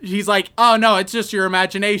vu. He's like, oh no, it's just your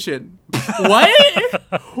imagination. What?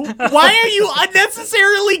 Why are you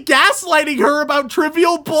unnecessarily gaslighting her about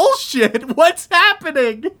trivial bullshit? What's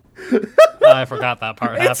happening? I forgot that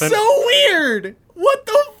part happened. It's so weird. What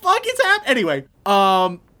the fuck is happening? Anyway,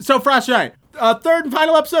 so Frost Giant, third and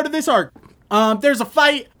final episode of this arc. There's a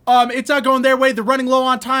fight. It's not going their way. They're running low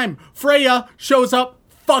on time. Freya shows up,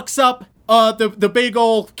 fucks up the big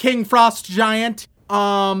old King Frost Giant,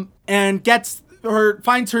 and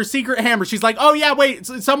finds her secret hammer. She's like, oh yeah, wait,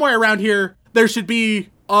 somewhere around here there should be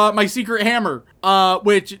my secret hammer.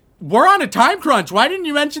 Which, we're on a time crunch. Why didn't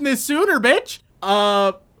you mention this sooner, bitch?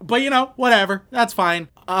 But whatever. That's fine.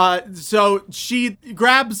 So she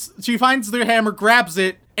finds the hammer, grabs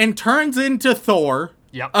it, and turns into Thor.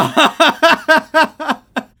 Yep.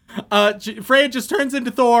 Freya just turns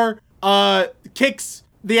into Thor, kicks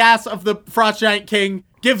the ass of the Frost Giant King,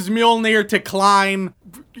 gives Mjolnir to Klein.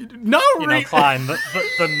 Klein,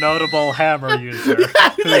 the notable hammer user,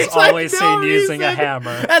 who's always seen using a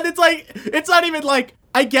hammer. And it's not even like,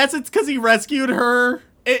 I guess it's because he rescued her.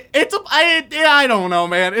 I don't know,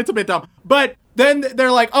 man. It's a bit dumb. But then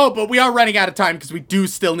they're like, oh, but we are running out of time because we do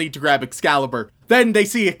still need to grab Excalibur. Then they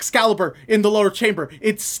see Excalibur in the lower chamber.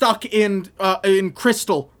 It's stuck in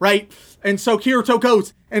crystal, right? And so Kirito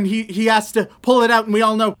goes, and he has to pull it out, and we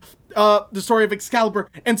all know the story of Excalibur.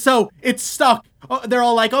 And so it's stuck. They're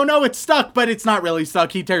all like, oh no, it's stuck, but it's not really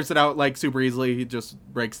stuck. He tears it out like super easily. He just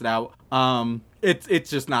breaks it out. It's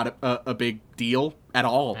just not a big deal at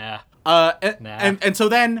all. Yeah. And so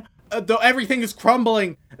then though everything is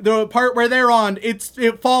crumbling, the part where they're on, it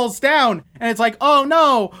falls down, and it's like, oh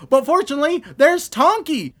no, but fortunately there's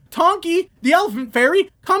Tonki, the elephant fairy,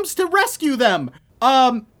 comes to rescue them.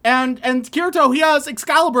 And Kirito, he has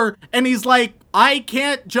Excalibur, and he's like, I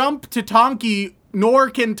can't jump to Tonki, nor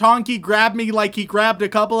can Tonki grab me like he grabbed a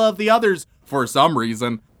couple of the others for some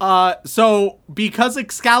reason. So because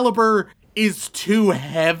Excalibur is too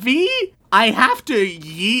heavy, I have to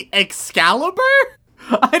yeet Excalibur?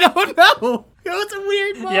 I don't know. It was a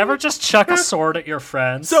weird moment. You ever just chuck a sword at your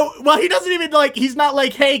friends? So, well, he doesn't even he's not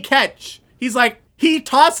like, hey, catch. He's like, he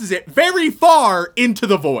tosses it very far into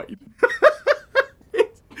the void.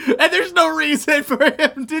 And there's no reason for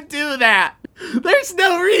him to do that. There's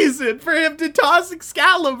no reason for him to toss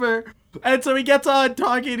Excalibur. And so he gets on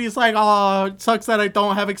talking, and he's like, oh, it sucks that I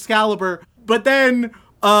don't have Excalibur. But then,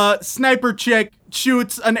 Sniper Chick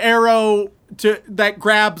shoots an arrow that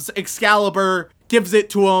grabs Excalibur, gives it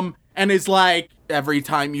to him, and is like, every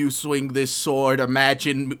time you swing this sword,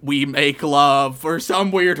 imagine we make love, or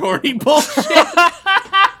some weird horny bullshit.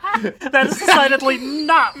 That is decidedly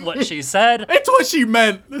not what she said. It's what she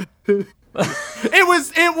meant.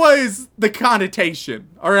 It was the connotation,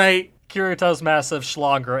 all right? Kirito's massive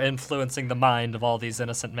schlanger influencing the mind of all these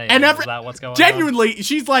innocent maidens. And is that what's going genuinely, on?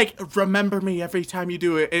 She's like, remember me every time you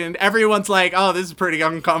do it. And everyone's like, oh, this is pretty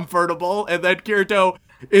uncomfortable. And then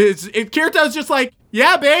Kirito's just like,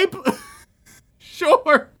 yeah, babe.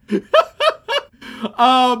 Sure.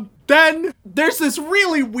 Then there's this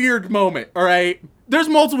really weird moment, all right? there's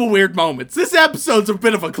multiple weird moments. This episode's a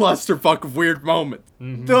bit of a clusterfuck of weird moments.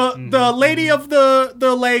 The lady of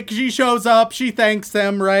the lake, she shows up, she thanks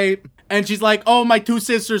them, right? And she's like, oh, my two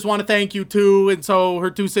sisters want to thank you too. And so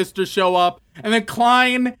her two sisters show up. And then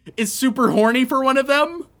Klein is super horny for one of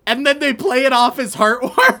them. And then they play it off as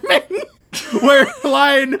heartwarming. Where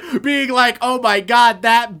Klein being like, oh my god,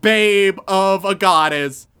 that babe of a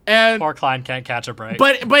goddess. And Poor Klein can't catch a break.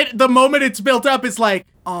 But the moment it's built up, it's like,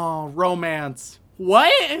 oh, romance.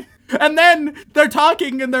 What? And then they're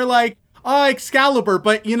talking and they're like, oh, Excalibur,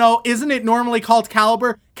 but, you know, isn't it normally called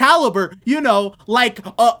Caliber? Caliber, you know, like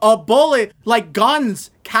a bullet, like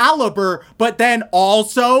guns, caliber, but then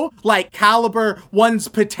also, like, caliber one's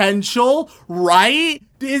potential, right?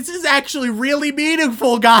 This is actually really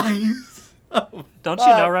meaningful, guys. Don't you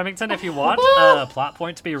know, Remington, if you want a plot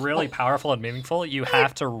point to be really powerful and meaningful, you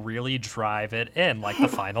have to really drive it in, like the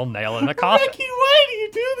final nail in the coffin. Ricky, why do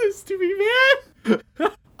you do this to me,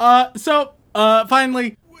 man? So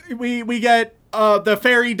finally, we get the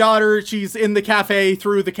fairy daughter. She's in the cafe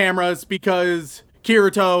through the cameras because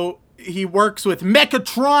Kirito, he works with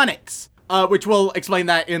mechatronics, which we'll explain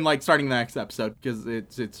that in, like, starting the next episode, because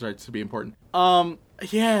it starts to be important.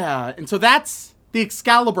 Yeah, and so that's the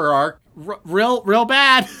Excalibur arc. Real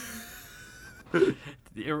bad.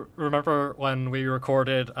 You remember when we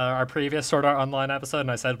recorded our previous Sword Art Online episode,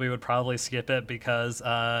 and I said we would probably skip it because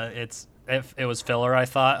if it was filler, I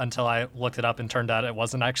thought, until I looked it up and turned out it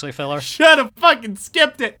wasn't actually filler. Should have fucking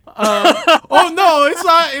skipped it. Oh no,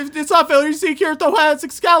 it's not filler. You see, Kirito has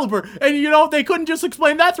Excalibur, and you know they couldn't just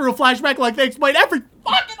explain that through a flashback like they explained every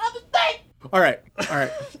fucking other thing. All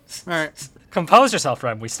right. Compose yourself,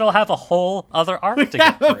 Rem. We still have a whole other arc to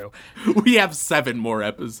get through. We have 7 more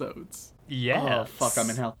episodes. Yeah. Oh, fuck, I'm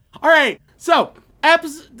in hell. All right, so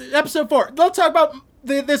episode 4. Let's talk about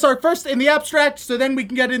this arc first in the abstract, so then we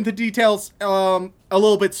can get into details a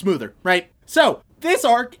little bit smoother, right? So this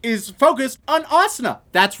arc is focused on Asuna.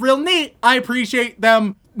 That's real neat. I appreciate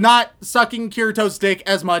them not sucking Kirito's dick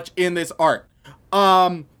as much in this arc.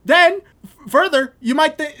 Then further, you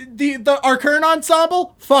might our current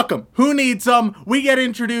ensemble, fuck them. Who needs them? We get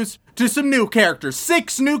introduced to some new characters.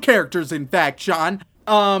 6 new characters, in fact, Sean.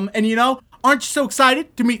 And you know, aren't you so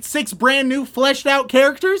excited to meet 6 brand new fleshed out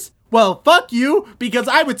characters? Well, fuck you, because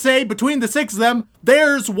I would say between the 6 of them,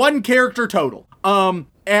 there's 1 character total.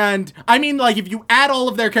 And I mean, like, if you add all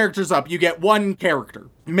of their characters up, you get 1 character,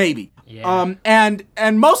 maybe. Yeah. And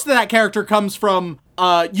most of that character comes from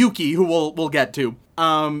Yuki, who we'll get to.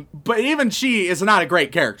 But even she is not a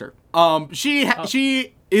great character.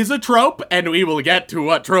 She is a trope, and we will get to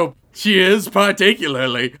what trope she is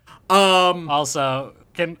particularly. Also,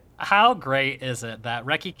 how great is it that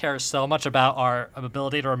Reki cares so much about our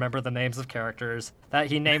ability to remember the names of characters that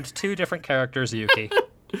he named 2 different characters Yuki?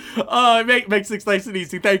 It makes things nice and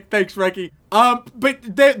easy. Thanks, Reki. But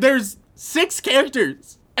there's 6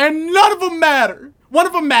 characters, and none of them matter. One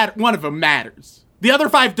of them matters. The other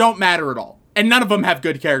 5 don't matter at all. And none of them have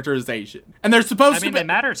good characterization. And they're supposed to be... they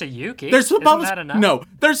matter to Yuki. Isn't that enough? No.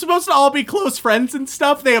 They're supposed to all be close friends and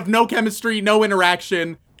stuff. They have no chemistry, no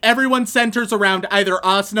interaction. Everyone centers around either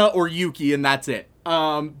Asuna or Yuki, and that's it.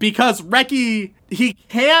 Because Reki, he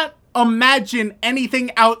can't imagine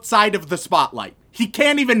anything outside of the spotlight. He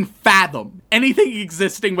can't even fathom anything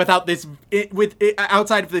existing without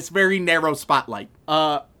outside of this very narrow spotlight.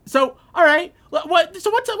 So, all right.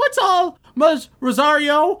 What's all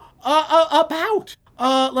Rosario about?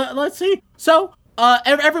 Let's see. So,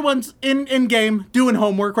 everyone's in game doing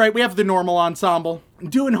homework, right? We have the normal ensemble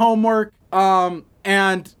doing homework.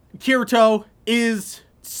 And Kirito is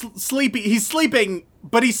sleepy. He's sleeping,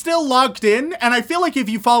 but he's still logged in. And I feel like if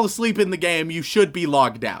you fall asleep in the game, you should be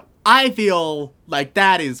logged out. I feel like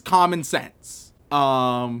that is common sense.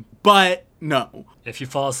 But no. If you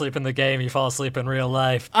fall asleep in the game, you fall asleep in real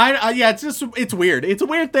life. Yeah, it's weird. It's a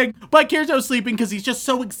weird thing. But Kirito's sleeping because he's just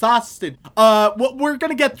so exhausted. What we're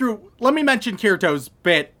gonna get through. Let me mention Kirito's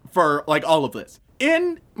bit for like all of this.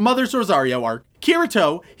 In Mother's Rosario arc,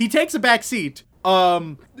 Kirito, he takes a back seat.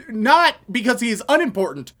 Not because he is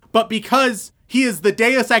unimportant, but because he is the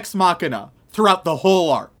Deus Ex Machina throughout the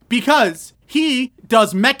whole arc. Because he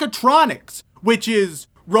does mechatronics, which is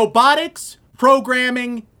robotics,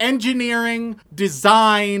 programming, engineering,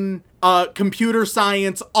 design, computer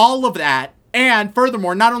science, all of that. And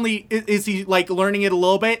furthermore, not only is he like learning it a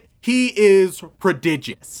little bit, he is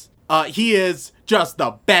prodigious. He is just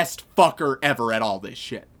the best fucker ever at all this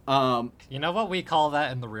shit. You know what we call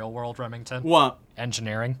that in the real world, Remington? What?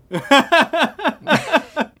 Engineering.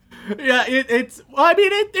 Yeah, it's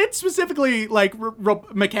specifically like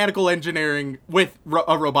mechanical engineering with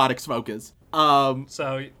a robotics focus.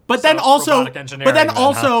 So, but then also, robotic engineering then,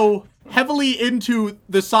 heavily into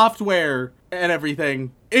the software and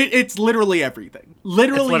everything. It's literally everything.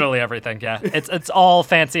 Literally everything. Yeah, it's all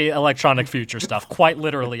fancy electronic future stuff. Quite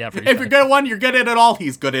literally everything. If you're good at one, you're good at it all.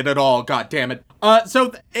 He's good at it all. God damn it.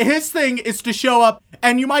 So his thing is to show up,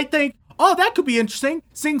 and you might think, oh, that could be interesting.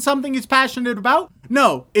 Seeing something he's passionate about.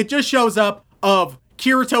 No, it just shows up of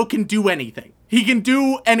Kirito can do anything. He can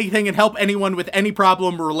do anything and help anyone with any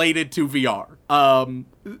problem related to VR.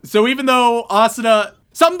 So even though Asuna,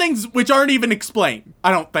 some things which aren't even explained,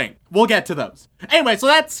 I don't think. We'll get to those. Anyway, so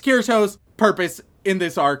that's Kirito's purpose in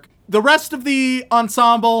this arc. The rest of the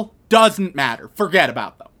ensemble doesn't matter. Forget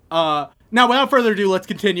about them. Now, without further ado, let's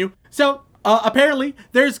continue. So, apparently,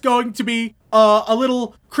 there's going to be a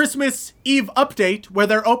little Christmas Eve update where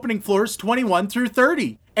they're opening floors 21 through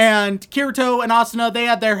 30. And Kirito and Asuna, they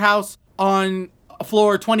had their house on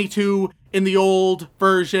floor 22 in the old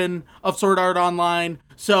version of Sword Art Online,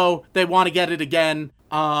 so they want to get it again.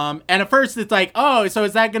 And at first it's like, oh, so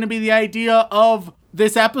is that going to be the idea of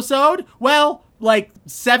this episode? Well, like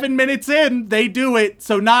 7 minutes in, they do it,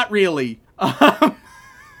 so not really.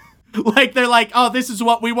 Like, they're like, oh, this is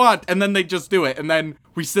what we want, and then they just do it, and then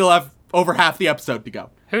we still have over half the episode to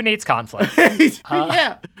go. Who needs conflict?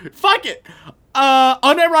 Yeah, fuck it.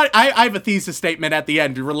 Unironic, I have a thesis statement at the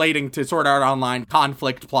end relating to Sword Art Online,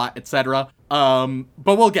 conflict, plot, etc. But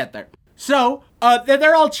we'll get there. So,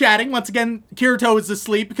 they're all chatting. Once again, Kirito is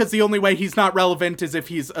asleep because the only way he's not relevant is if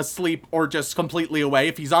he's asleep or just completely away.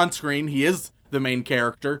 If he's on screen, he is the main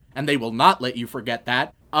character, and they will not let you forget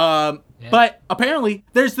that. But apparently,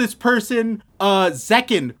 there's this person,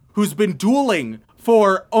 Zekin, who's been dueling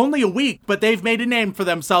for only a week, but they've made a name for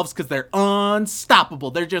themselves because they're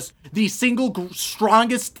unstoppable. They're just the single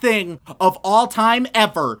strongest thing of all time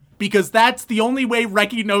ever, because that's the only way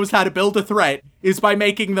Reki knows how to build a threat, is by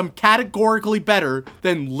making them categorically better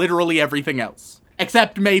than literally everything else.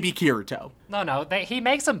 Except maybe Kirito. No, he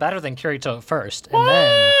makes them better than Kirito first, and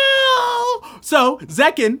then... So,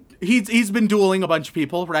 Zekin, he's been dueling a bunch of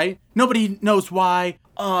people, right? Nobody knows why,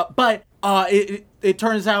 but it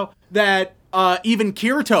turns out that even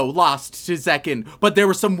Kirito lost to Zekin, but there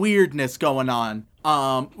was some weirdness going on.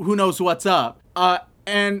 Who knows what's up?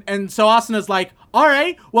 And so Asuna's like, all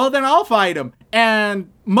right, well then I'll fight him.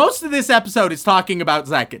 And most of this episode is talking about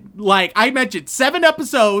Zekin. Like I mentioned, 7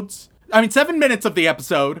 minutes of the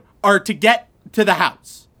episode are to get to the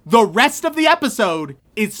house. The rest of the episode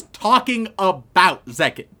is talking about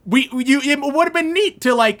Zekin. It would have been neat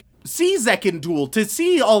to like see Zekin duel, to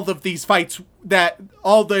see all of these fights that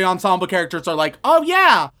all the ensemble characters are like, oh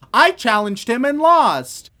yeah, I challenged him and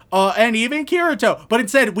lost. And even Kirito. But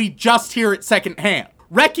instead, we just hear it secondhand.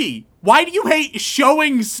 Reki, why do you hate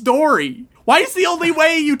showing story? Why is the only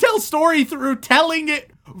way you tell story through telling it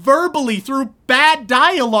verbally through bad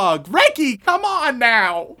dialogue? Reki, come on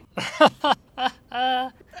now.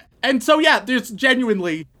 And so, yeah, there's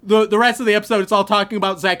genuinely, the rest of the episode, it's all talking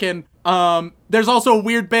about Zekin. There's also a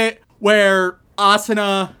weird bit where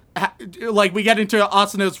Asuna, like, we get into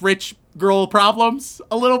Asuna's rich girl problems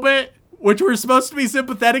a little bit, which we're supposed to be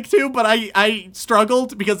sympathetic to, but I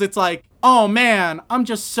struggled because it's like, oh man, I'm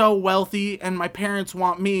just so wealthy and my parents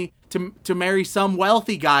want me to marry some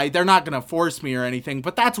wealthy guy. They're not gonna force me or anything,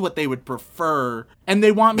 but that's what they would prefer. And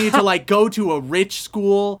they want me to like go to a rich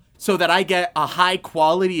school so that I get a high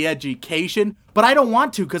quality education, but I don't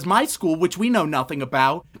want to because my school, which we know nothing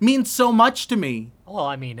about, means so much to me. Well,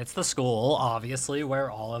 I mean, it's the school, obviously,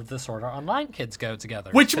 where all of the Sword Art Online kids go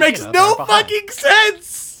together. Which makes no fucking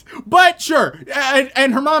sense! But sure,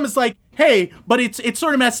 and her mom is like, hey, but it's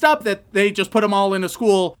sort of messed up that they just put them all in a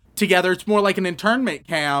school together. It's more like an internment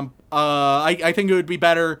camp. I think it would be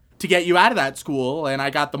better to get you out of that school, and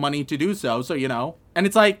I got the money to do so, you know. And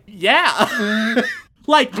it's like, yeah.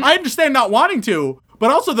 Like, I understand not wanting to, but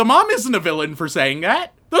also the mom isn't a villain for saying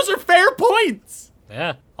that. Those are fair points.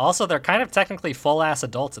 Yeah. Also, they're kind of technically full-ass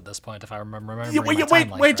adults at this point, if I remember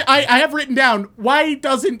Wait, I have written down, why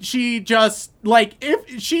doesn't she just, like,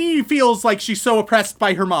 if she feels like she's so oppressed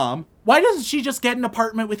by her mom, why doesn't she just get an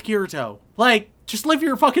apartment with Kirito? Like, just live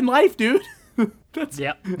your fucking life, dude. That's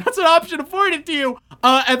an option afforded to you.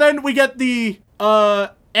 And then we get the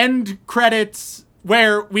end credits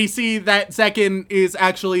where we see that Zekin is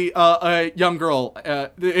actually a young girl.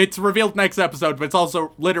 It's revealed next episode, but it's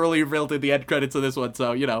also literally revealed in the end credits of this one,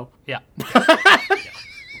 so, you know. Yeah.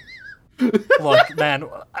 Look, man,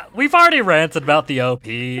 we've already ranted about the OP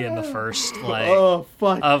in the first, of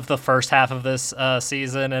the first half of this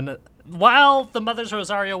season, and while the Mother's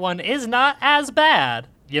Rosario one is not as bad,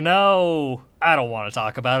 I don't want to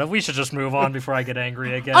talk about it. We should just move on before I get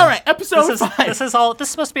angry again. All right, episode 5. This is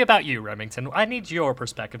supposed to be about you, Remington. I need your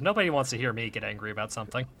perspective. Nobody wants to hear me get angry about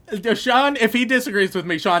something. Sean, if he disagrees with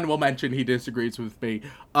me, Sean will mention he disagrees with me.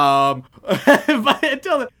 But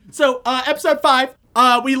until then, so episode 5.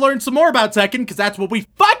 We learned some more about Zekken, because that's what we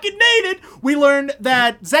fucking needed. We learned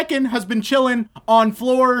that Zekken has been chilling on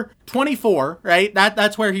floor 24, right?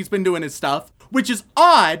 That's where he's been doing his stuff, which is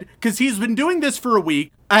odd, because he's been doing this for a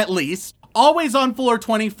week, at least. Always on floor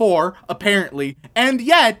 24, apparently. And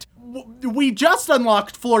yet, we just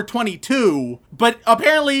unlocked floor 22, but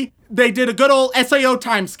apparently they did a good old SAO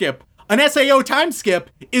time skip. An SAO time skip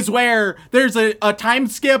is where there's a time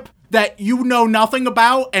skip that you know nothing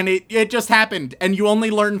about, and it just happened, and you only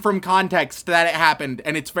learn from context that it happened,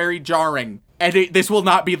 and it's very jarring. And this will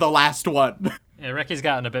not be the last one. Yeah, Ricky's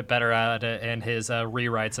gotten a bit better at it in his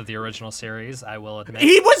rewrites of the original series, I will admit.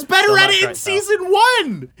 He was better at it in season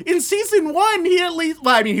 1! In season 1, he at least...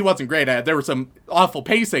 Well, I mean, he wasn't great at it. There was some awful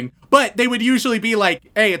pacing. But they would usually be like,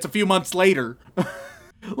 hey, it's a few months later.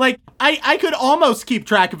 Like, I could almost keep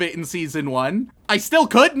track of it in season 1. I still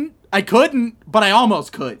couldn't. I couldn't, but I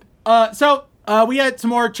almost could. So we had some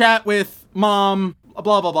more chat with Mom,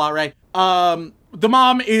 blah, blah, blah, right? The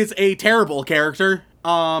mom is a terrible character,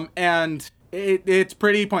 and it's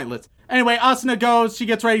pretty pointless. Anyway, Asuna goes, she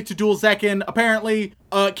gets ready to duel Zekken. Apparently,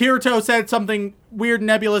 Kirito said something weird and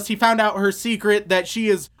nebulous. He found out her secret that she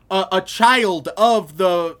is a child of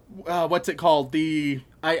the, what's it called?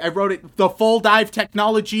 I wrote it, the full dive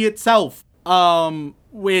technology itself,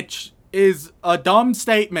 which is a dumb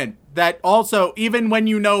statement. That also, even when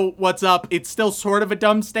you know what's up, it's still sort of a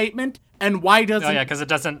dumb statement. And why doesn't... Oh, yeah, because it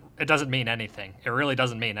doesn't mean anything. It really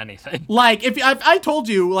doesn't mean anything. Like, if I told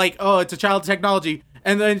you, like, oh, it's a child technology,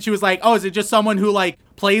 and then she was like, oh, is it just someone who, like,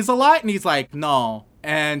 plays a lot? And he's like, no.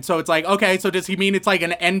 And so it's like, okay, so does he mean it's like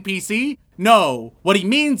an NPC? No. What he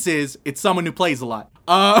means is it's someone who plays a lot.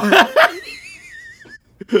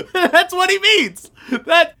 That's what he means.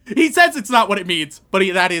 He says it's not what it means, but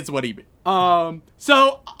that is what he means.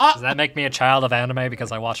 Does that make me a child of anime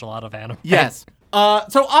because I watch a lot of anime? Yes.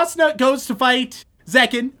 So Asuna goes to fight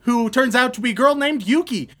Zekken, who turns out to be a girl named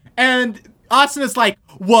Yuki. And Asuna's like,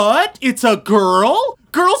 what? It's a girl?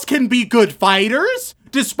 Girls can be good fighters?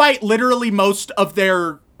 Despite literally most of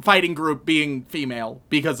their fighting group being female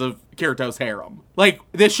because of Kirito's harem. Like,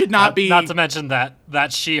 this should not be... Not to mention that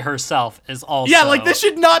she herself is also... Yeah, like, this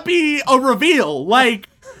should not be a reveal. Like,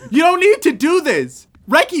 you don't need to do this.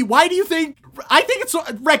 Reki, why do you think... I think it's...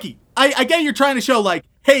 Reki, I get you're trying to show, like,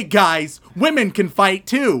 hey, guys, women can fight,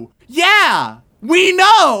 too. Yeah, we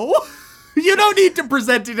know. You don't need to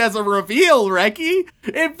present it as a reveal, Reki.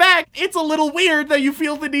 In fact, it's a little weird that you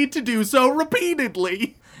feel the need to do so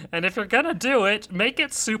repeatedly. And if you're gonna do it, make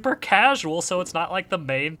it super casual so it's not like the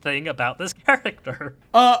main thing about this character.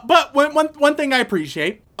 But one thing I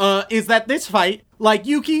appreciate is that this fight, like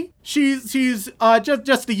Yuki, she's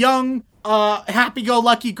just a young,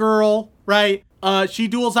 happy-go-lucky girl, right? She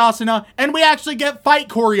duels Asuna, and we actually get fight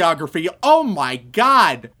choreography. Oh my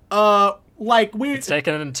god. It's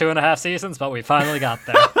taken 2.5 seasons, but we finally got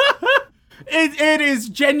there. It is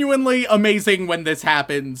genuinely amazing when this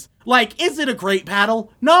happens. Like, is it a great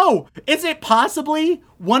battle? No. Is it possibly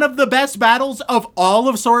one of the best battles of all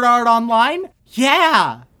of Sword Art Online?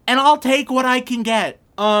 Yeah. And I'll take what I can get.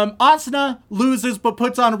 Asuna loses but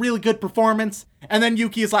puts on a really good performance. And then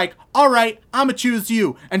Yuki is like, all right, I'ma choose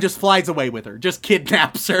you. And just flies away with her. Just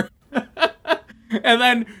kidnaps her. And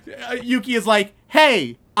then Yuki is like,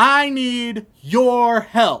 hey, I need your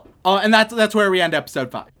help. And that's where we end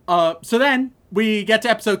episode 5. So then we get to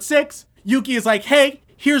episode 6. Yuki is like, hey,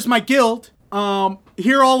 here's my guild.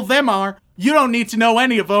 Here all of them are. You don't need to know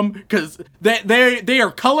any of them because they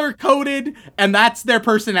are color coded and that's their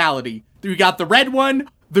personality. We got the red one,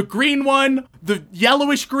 the green one, the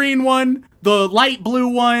yellowish green one, the light blue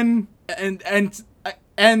one, and the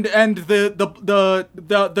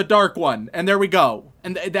dark one. And there we go.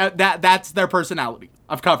 And that's their personality.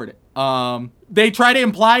 I've covered it. They try to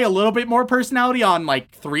imply a little bit more personality on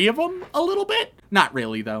like 3 of them a little bit. Not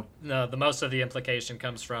really, though. No, the most of the implication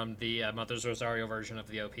comes from the Mother's Rosario version of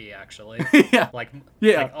the OP, actually. Yeah. Like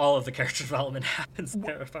all of the character development happens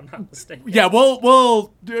there, if I'm not mistaken. Yeah,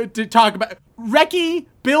 we'll talk about... Reki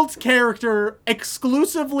builds character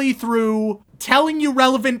exclusively through telling you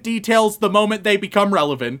relevant details the moment they become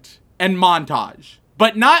relevant, and montage.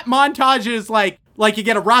 But not montages like you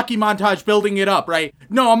get a Rocky montage building it up, right?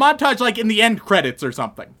 No, a montage like in the end credits or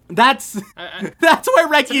something. That's where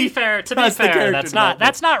Reki. To be fair, that's not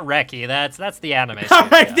Reki. That's the anime studio. All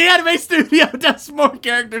right, the anime studio does more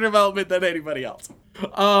character development than anybody else.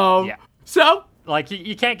 Yeah. So Like,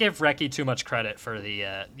 you can't give Reki too much credit for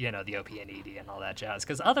the, the OP and ED and all that jazz,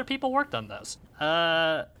 because other people worked on those.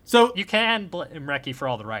 So you can blame Reki for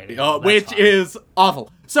all the writing. which fine. is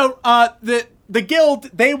awful. So, the guild,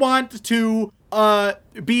 they want to,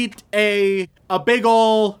 beat a big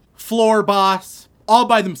ol' floor boss all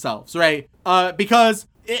by themselves, right? Because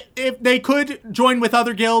if they could join with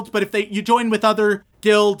other guilds, but if you join with other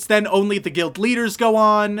guilds, then only the guild leaders go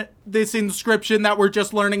on this inscription that we're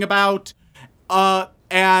just learning about.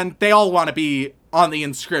 And they all want to be on the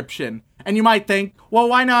inscription. And you might think, well,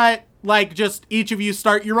 why not, like, just each of you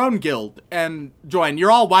start your own guild and join?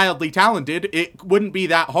 You're all wildly talented. It wouldn't be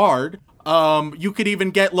that hard. You could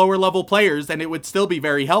even get lower level players and it would still be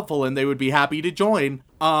very helpful and they would be happy to join.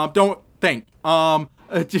 Don't think.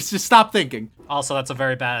 Just stop thinking. Also, that's a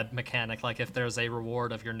very bad mechanic. Like, if there's a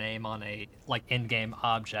reward of your name on a, like, in-game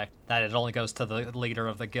object, that it only goes to the leader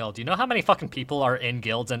of the guild. You know how many fucking people are in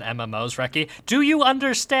guilds and MMOs, Reki? Do you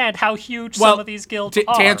understand how huge some of these guilds are?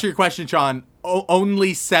 To answer your question, Sean,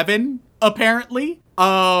 only 7, apparently.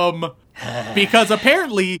 Because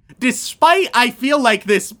apparently, despite I feel like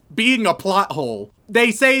this being a plot hole,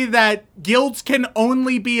 they say that guilds can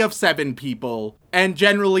only be of 7 people, and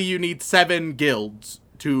generally you need 7 guilds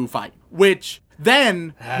to fight. Which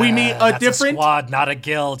then we meet a different a squad, not a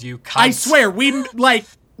guild. You cunt. I swear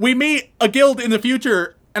we meet a guild in the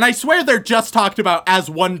future, and I swear they're just talked about as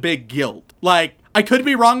one big guild. Like, I could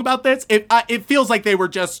be wrong about this. It feels like they were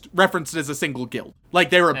just referenced as a single guild, like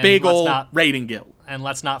they were a big old raiding guild. And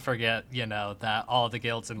let's not forget, that all of the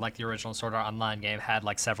guilds in, like, the original Sword Art Online game had,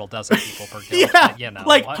 like, several dozen people per guild. Yeah, but,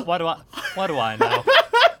 like, what do I know?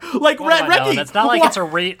 Like, Reki. It's not like it's a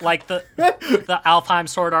like the Alfheim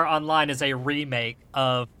Sword Art Online is a remake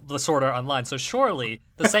of the Sword Art Online, so surely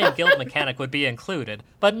the same guild mechanic would be included.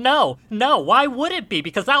 But no, why would it be?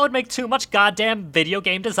 Because that would make too much goddamn video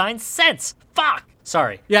game design sense. Fuck.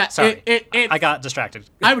 Sorry. Yeah. Sorry. I got distracted.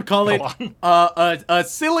 I would call it a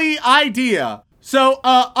silly idea. So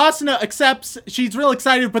Asuna accepts. She's real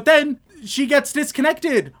excited, but then she gets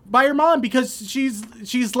disconnected by her mom because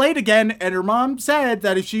she's late again, and her mom said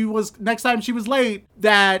that if next time she was late,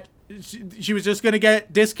 that she was just gonna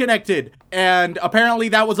get disconnected. And apparently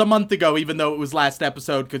that was a month ago, even though it was last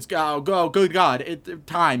episode. Because good God,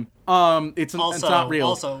 time. It's not real.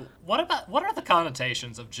 Also, what are the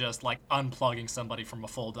connotations of just, like, unplugging somebody from a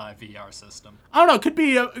full dive VR system? I don't know.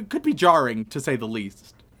 It could be jarring, to say the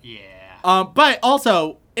least. Yeah. But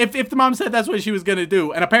also, if the mom said that's what she was gonna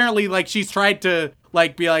do, and apparently, like, she's tried to,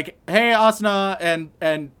 like, be like, hey, Asuna,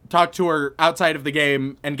 and talk to her outside of the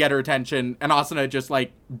game and get her attention, and Asuna just,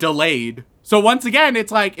 like, delayed. So once again,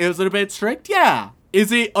 it's like, is it a bit strict? Yeah.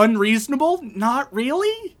 Is it unreasonable? Not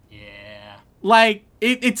really. Yeah. Like,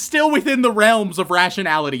 it's still within the realms of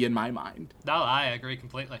rationality in my mind. No, I agree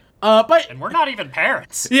completely. And we're not even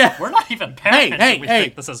parents. Yeah. We're not even parents. Hey, we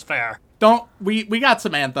think this is fair. We got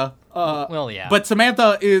Samantha. Well, yeah. But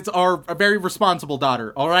Samantha is a very responsible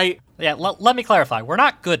daughter, all right? Yeah, let me clarify. We're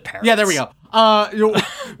not good parents. Yeah, there we go.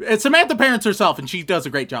 Samantha parents herself, and she does a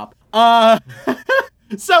great job.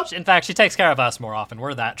 So, in fact, she takes care of us more often.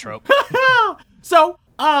 We're that trope. So,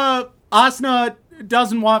 Asuna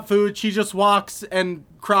doesn't want food. She just walks and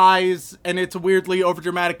cries, and it's a weirdly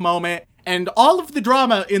overdramatic moment. And all of the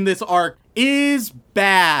drama in this arc is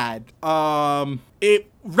bad. Reki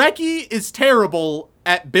is terrible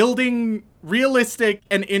at building realistic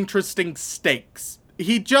and interesting stakes.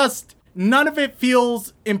 None of it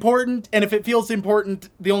feels important, and if it feels important,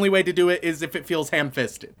 the only way to do it is if it feels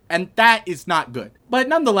ham-fisted. And that is not good. But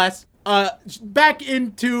nonetheless, back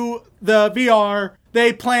into the VR,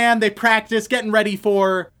 they plan, they practice, getting ready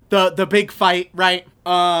for the big fight, right?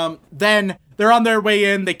 Then they're on their way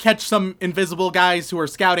in, they catch some invisible guys who are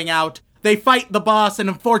scouting out. They fight the boss, and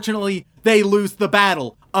unfortunately, they lose the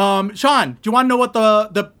battle. Sean, do you want to know what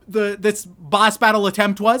this boss battle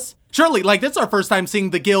attempt was? Surely, like, this is our first time seeing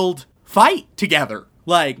the guild fight together.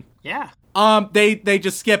 Like, yeah. They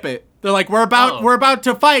just skip it. They're like, we're about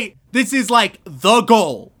to fight. This is like the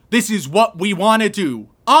goal. This is what we want to do.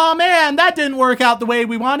 Oh man, that didn't work out the way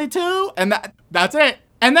we wanted to. And that's it.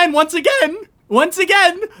 And then once again,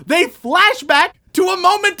 they flash back to a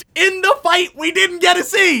moment in the fight we didn't get to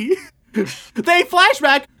see. They flash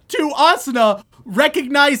back to Asuna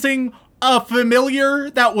recognizing a familiar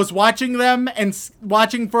that was watching them and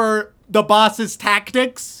watching for the boss's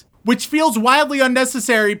tactics, which feels wildly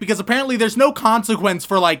unnecessary because apparently there's no consequence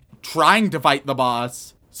for, like, trying to fight the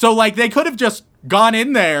boss. So, like, they could have just gone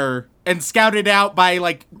in there and scouted out by,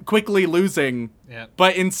 like, quickly losing. Yeah.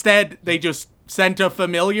 But instead, they just sent a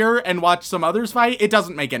familiar and watched some others fight. It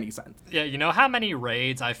doesn't make any sense. Yeah, you know how many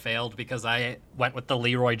raids I failed because I went with the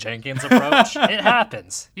Leroy Jenkins approach? It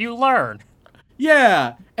happens. You learn.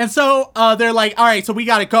 Yeah. And so they're like, all right, so we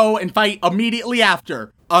got to go and fight immediately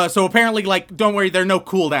after. So apparently, like, don't worry, there are no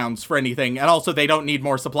cooldowns for anything. And also, they don't need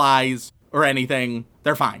more supplies or anything.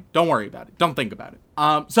 They're fine. Don't worry about it. Don't think about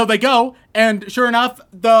it. So they go, and sure enough,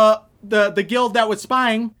 the guild that was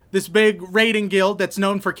spying, this big raiding guild that's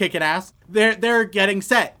known for kicking ass, they're getting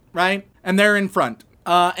set, right? And they're in front.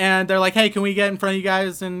 And they're like, hey, can we get in front of you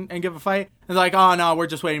guys and give a fight? And they're like, oh, no, we're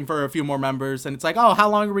just waiting for a few more members. And it's like, oh, how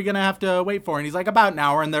long are we going to have to wait for? And he's like, about an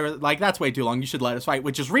hour. And they're like, that's way too long. You should let us fight,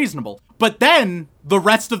 which is reasonable. But then the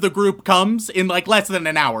rest of the group comes in like less than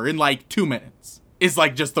an hour, in like 2 minutes, is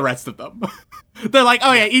like just the rest of them. They're like,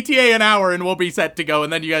 oh, yeah, ETA an hour and we'll be set to go.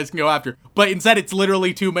 And then you guys can go after. But instead, it's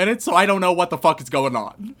literally 2 minutes. So I don't know what the fuck is going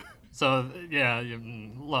on. So, yeah,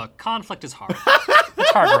 look, conflict is hard.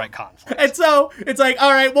 It's hard to write conflict. And so it's like,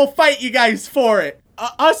 all right, we'll fight you guys for it.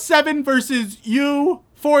 Us 7 versus you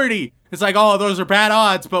 40. It's like, oh, those are bad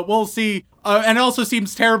odds, but we'll see. And it also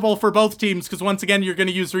seems terrible for both teams because once again, you're going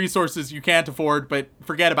to use resources you can't afford, but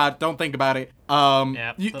forget about it. Don't think about it.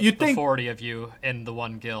 Yeah, you think 40 of you in the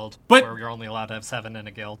one guild, but where you're only allowed to have 7 in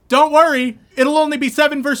a guild. Don't worry. It'll only be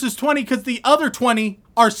 7 versus 20 because the other 20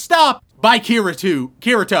 are stopped by Kirito.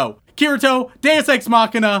 Kirito, Deus Ex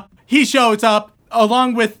Machina, he shows up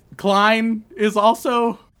along with Klein is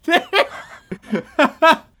also there.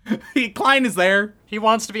 Klein is there. He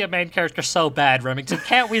wants to be a main character so bad, Remington.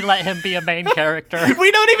 Can't we let him be a main character?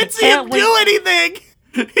 We don't even see him do anything.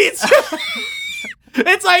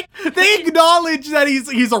 It's like they acknowledge that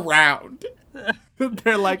he's around.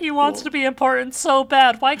 They're like, he wants to be important so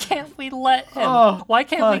bad. Why can't we let him? Why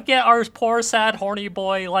can't we get our poor, sad, horny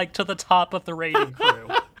boy like to the top of the raiding crew?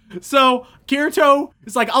 So Kirito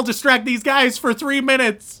is like, I'll distract these guys for 3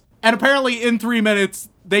 minutes. And apparently in 3 minutes,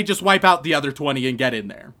 they just wipe out the other 20 and get in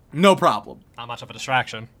there. No problem. Not much of a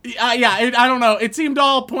distraction. I don't know. It seemed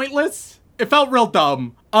all pointless. It felt real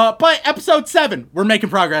dumb. But episode 7, we're making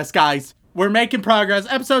progress, guys. We're making progress.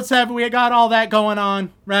 Episode 7, we got all that going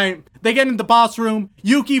on, right? They get in the boss room.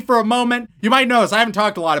 Yuki, for a moment, you might notice I haven't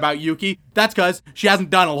talked a lot about Yuki. That's because she hasn't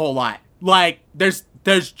done a whole lot. Like, there's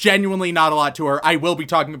genuinely not a lot to her. I will be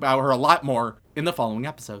talking about her a lot more in the following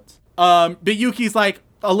episodes. But Yuki's like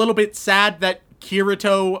a little bit sad that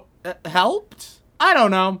Kirito helped. I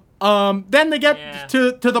don't know. Then they get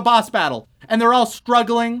to the boss battle and they're all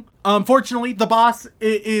struggling. Fortunately, the boss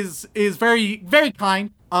is very, very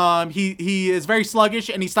kind. He is very sluggish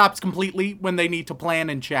and he stops completely when they need to plan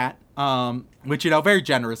and chat. Which, very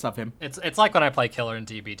generous of him. It's like when I play Killer in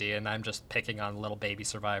DBD and I'm just picking on little baby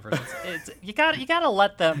survivors. You gotta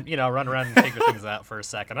let them, run around and figure things out for a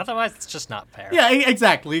second. Otherwise, it's just not fair. Yeah,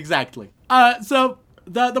 exactly. So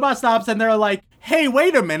the boss stops and they're like, hey,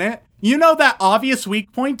 wait a minute. You know that obvious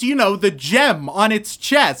weak point? The gem on its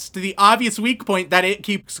chest, the obvious weak point that it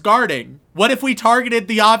keeps guarding. What if we targeted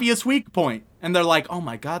the obvious weak point? And they're like, oh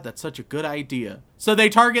my god, that's such a good idea. So they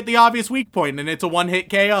target the obvious weak point and it's a one-hit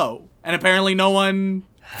KO. And apparently no one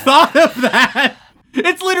thought of that.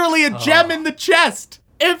 It's literally a gem in the chest.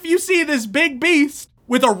 If you see this big beast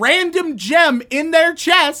with a random gem in their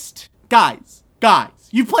chest, guys,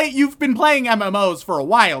 you've been playing MMOs for a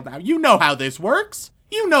while now. You know how this works.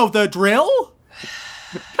 You know the drill.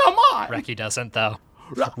 Come on. Reki doesn't, though.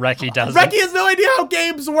 Reki doesn't. Reki has no idea how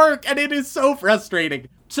games work, and it is so frustrating.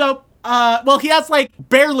 So, he has,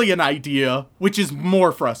 barely an idea, which is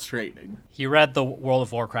more frustrating. He read the World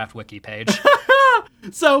of Warcraft wiki page.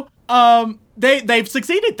 So, they've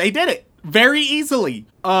succeeded. They did it very easily.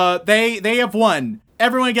 They have won.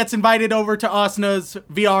 Everyone gets invited over to Asuna's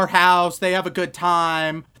VR house. They have a good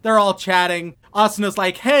time. They're all chatting. Asuna's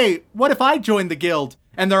like, hey, what if I join the guild?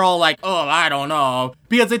 And they're all like, oh, I don't know.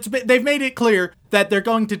 Because they've made it clear that they're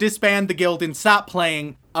going to disband the guild and stop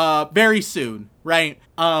playing very soon, right?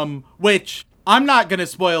 Which, I'm not going to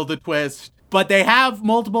spoil the twist, but they have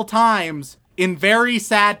multiple times in very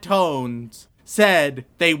sad tones said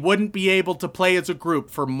they wouldn't be able to play as a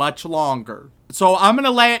group for much longer. So I'm going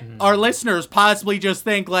to let our listeners possibly just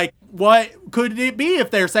think, what could it be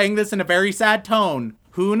if they're saying this in a very sad tone?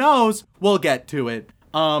 Who knows? We'll get to it.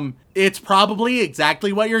 It's probably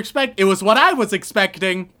exactly what you're expecting. It was what I was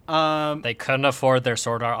expecting. They couldn't afford their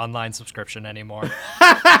Sword Art Online subscription anymore.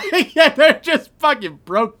 Yeah, they're just fucking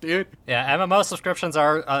broke, dude. Yeah, MMO subscriptions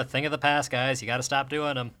are a thing of the past, guys. You gotta stop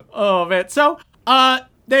doing them. Oh, man. So,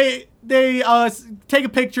 they take a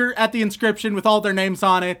picture at the inscription with all their names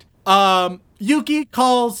on it. Yuki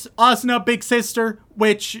calls Asuna Big Sister,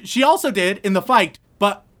 which she also did in the fight,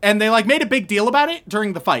 but and they like made a big deal about it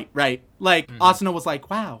during the fight, right? Like Asuna was like,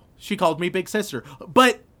 wow, she called me big sister.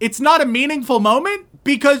 But it's not a meaningful moment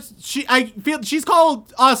because I feel she's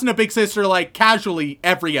called Asuna big sister like casually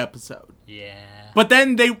every episode. Yeah. But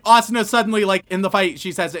then Asuna suddenly, like, in the fight,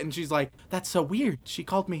 she says it, and she's like, that's so weird. She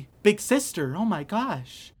called me big sister. Oh my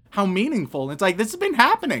gosh. How meaningful. And it's like, this has been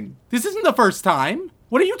happening. This isn't the first time.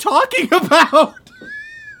 What are you talking about?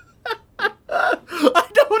 I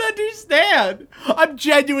don't understand. I'm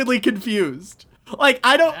genuinely confused. Like,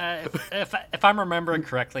 I don't... if I'm remembering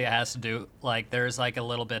correctly, it has to do, like, there's, like, a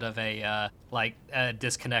little bit of a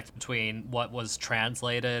disconnect between what was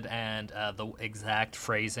translated and the exact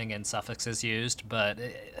phrasing and suffixes used, but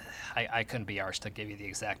I couldn't be arsed to give you the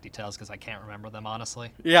exact details because I can't remember them,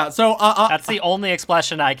 honestly. Yeah, so... That's the only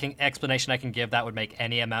explanation I can give that would make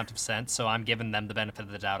any amount of sense, so I'm giving them the benefit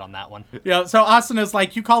of the doubt on that one. Yeah, so Asuna's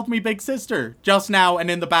like, you called me big sister just now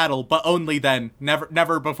and in the battle, but only then.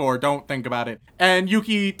 Never before. Don't think about it. And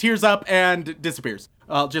Yuki tears up and disappears.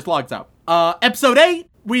 Just logs out. Episode 8,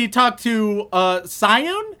 we talk to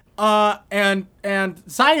Sayun. And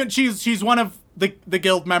Sayun, she's one of the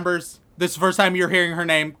guild members. This is the first time you're hearing her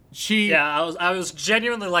name. Yeah, I was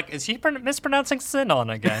genuinely like, is he mispronouncing Sinon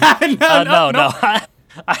again? No.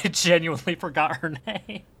 I genuinely forgot her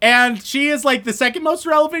name. And she is like the second most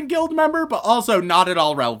relevant guild member, but also not at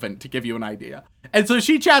all relevant, to give you an idea. And so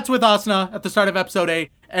she chats with Asuna at the start of episode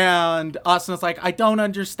 8, and Asuna's like, I don't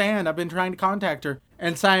understand. I've been trying to contact her.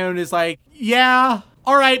 And Sayun is like, yeah,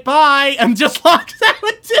 all right, bye, and just locks out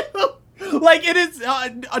too. Like, it is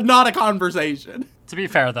not a conversation. To be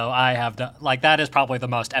fair, though, I have done, like, that is probably the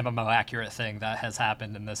most MMO accurate thing that has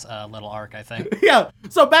happened in this little arc, I think. Yeah.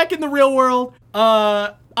 So back in the real world,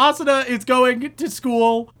 Asuna is going to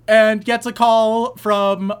school and gets a call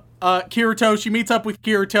from Kirito. She meets up with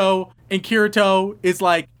Kirito, and Kirito is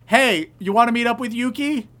like, hey, you want to meet up with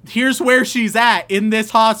Yuki? Here's where she's at in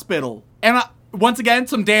this hospital. And once again,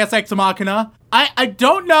 some Deus Ex Machina. I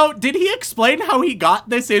don't know. Did he explain how he got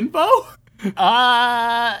this info?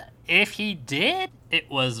 If he did, it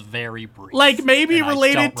was very brief. Like, maybe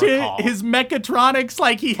related to his mechatronics,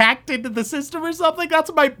 like he hacked into the system or something? That's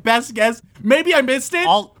my best guess. Maybe I missed it,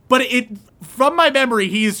 but from my memory,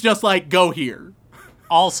 he's just like, go here.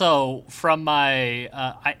 Also, from my,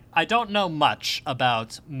 I don't know much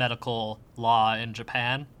about medical law in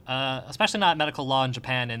Japan, especially not medical law in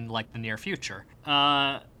Japan in, like, the near future.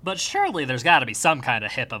 But surely there's got to be some kind of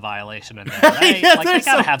HIPAA violation in there, right? Yeah, like, they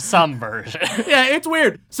got to have some version. Yeah, it's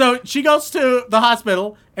weird. So she goes to the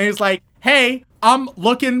hospital and is like, hey, I'm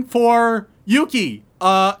looking for Yuki.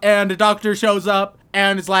 And the doctor shows up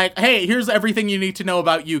and is like, hey, here's everything you need to know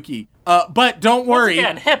about Yuki. But don't worry.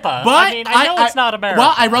 Once again, HIPAA. But I mean, I know it's not America.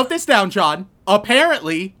 Well, I wrote this down, John.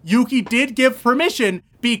 Apparently, Yuki did give permission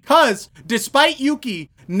because despite Yuki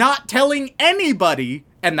not telling anybody,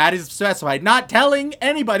 and that is specified, not telling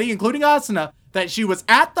anybody, including Asuna, that she was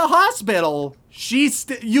at the hospital,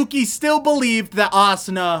 Yuki still believed that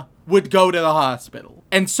Asuna would go to the hospital.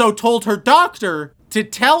 And so told her doctor to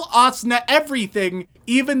tell Asuna everything,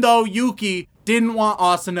 even though Yuki didn't want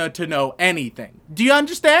Asuna to know anything. Do you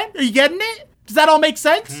understand? Are you getting it? Does that all make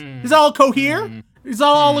sense? Is that all cohere? Is that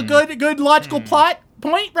all a good logical plot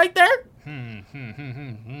point right there?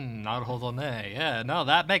 Yeah, no,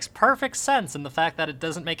 that makes perfect sense in the fact that it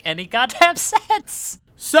doesn't make any goddamn sense.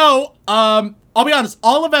 So, I'll be honest,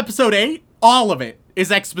 all of episode 8, all of it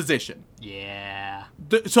is exposition. Yeah.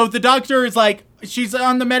 So the doctor is like, she's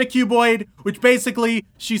on the Metacuboid, which basically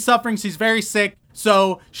she's suffering, she's very sick,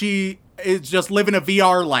 so she is just living a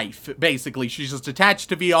VR life, basically. She's just attached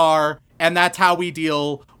to VR, and that's how we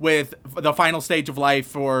deal with the final stage of life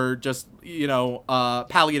for just,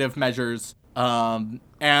 palliative measures.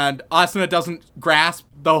 And Asuna doesn't grasp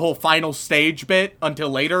the whole final stage bit until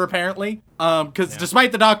later, apparently. Because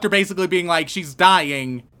despite the doctor basically being like, she's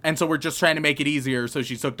dying, and so we're just trying to make it easier, so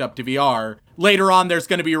she's hooked up to VR. Later on, there's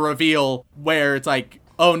going to be a reveal where it's like,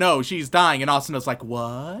 oh no, she's dying, and Asuna's like,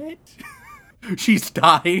 what? She's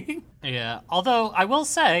dying? Yeah, although I will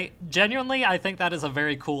say, genuinely, I think that is a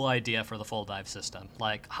very cool idea for the full dive system.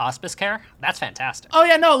 Like, hospice care? That's fantastic. Oh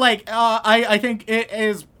yeah, no, like, I think it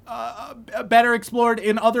is better explored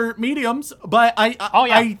in other mediums, but I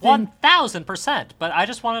think 1000%. But I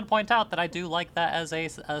just wanted to point out that I do like that as a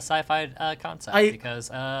sci-fi concept because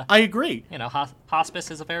I agree.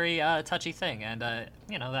 Hospice is a very touchy thing, and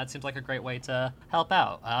that seems like a great way to help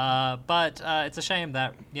out. But it's a shame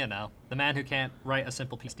that the man who can't write a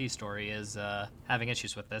simple PSD story is having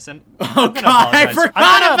issues with this. And oh god, I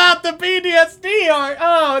forgot about the PTSD art.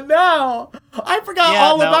 Oh no, I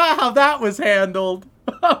forgot about how that was handled.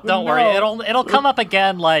 Oh, Don't worry, it'll come up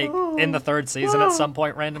again like in the third season at some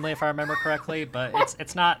point randomly, if I remember correctly, but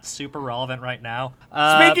it's not super relevant right now.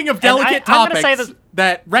 Speaking of delicate I'm gonna topics say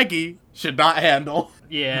that Reggie should not handle.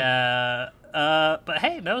 Yeah. But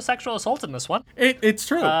hey, no sexual assault in this one. It's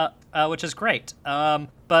true. Which is great.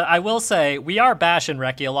 But I will say, we are bashing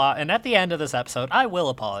Reki a lot, and at the end of this episode, I will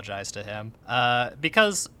apologize to him,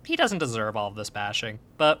 because he doesn't deserve all of this bashing.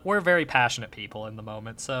 But we're very passionate people in the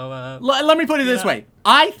moment, so... Let me put it this way.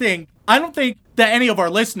 I don't think that any of our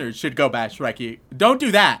listeners should go bash Reki. Don't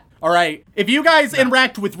do that, all right? If you guys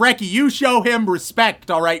interact with Reki, you show him respect,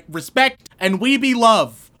 all right? Respect and we be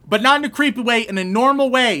love, but not in a creepy way, in a normal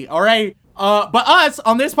way, all right? But us,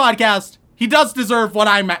 on this podcast, he does deserve what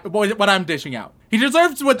I'm dishing out. He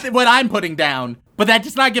deserves what I'm putting down, but that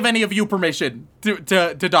does not give any of you permission to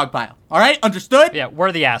dogpile. All right? Understood? Yeah,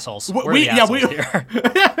 we're the assholes. We're the assholes here.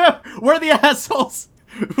 We're the assholes.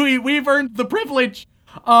 We've earned the privilege.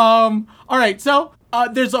 All right, so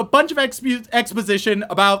there's a bunch of exposition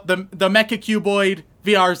about the Mecha Cuboid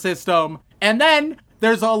VR system, and then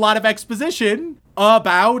there's a lot of exposition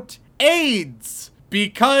about AIDS.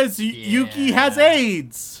 Because Yuki has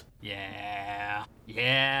AIDS. Yeah.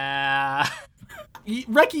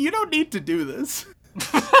 Reki, you don't need to do this.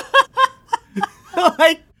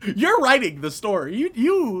 Like, you're writing the story.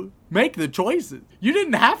 You make the choices. You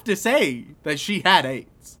didn't have to say that she had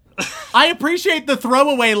AIDS. I appreciate the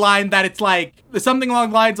throwaway line that it's like, something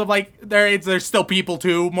along the lines of like, there's still people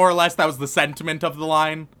too, more or less. That was the sentiment of the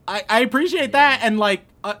line. I appreciate that, and like,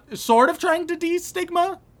 sort of trying to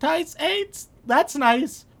destigmatize AIDS. That's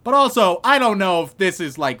nice. But also, I don't know if this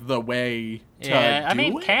is like the way to do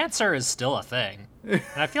it. Cancer is still a thing. And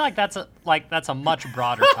I feel like that's a much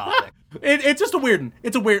broader topic. It's just a weird one.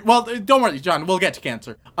 It's a weird, well, don't worry, John, we'll get to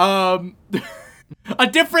cancer. A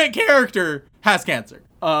different character has cancer.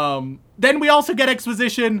 Then we also get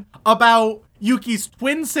exposition about Yuki's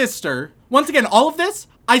twin sister. Once again, all of this,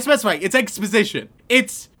 I specify, it's exposition.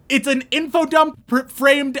 It's an info dump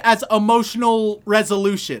framed as emotional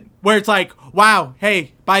resolution, where it's like, wow,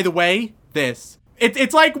 hey, by the way, this.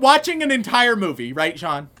 It's like watching an entire movie, right,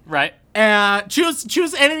 Sean? Right.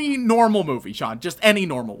 Choose any normal movie, Sean. Just any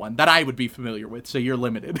normal one that I would be familiar with, so you're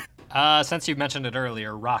limited. Since you mentioned it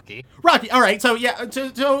earlier, Rocky. Rocky, all right, so yeah,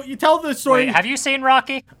 so you tell the story. Wait, have you seen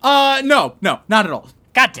Rocky? No, not at all.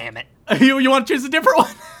 God damn it. You want to choose a different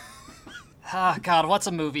one? Oh, God, what's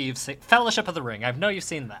a movie you've seen? Fellowship of the Ring. I know you've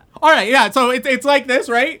seen that. All right, yeah, so it's like this,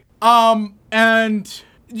 right? And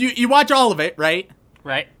you watch all of it, right?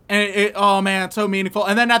 Right. And oh man, it's so meaningful.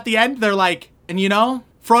 And then at the end, they're like, and you know,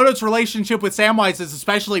 Frodo's relationship with Samwise is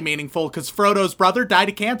especially meaningful because Frodo's brother died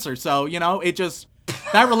of cancer. So, you know, it just,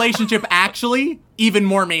 that relationship actually even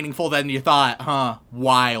more meaningful than you thought, huh?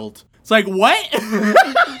 Wild. It's like, what?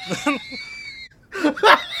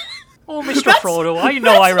 Oh, Mr. Frodo, I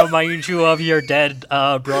know I remind you of your dead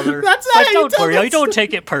brother. That's but how don't worry, I don't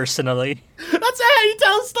take it personally. That's how you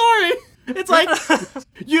tell a story. It's like,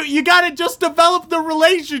 you gotta just develop the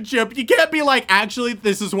relationship. You can't be like, actually,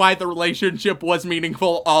 this is why the relationship was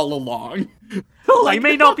meaningful all along. I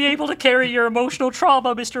may not be able to carry your emotional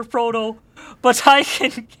trauma, Mr. Frodo, but I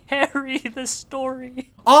can carry the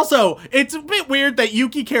story. Also, it's a bit weird that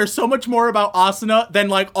Yuki cares so much more about Asuna than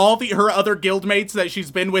like all her other guildmates that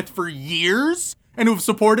she's been with for years and who've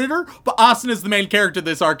supported her. But Asuna's the main character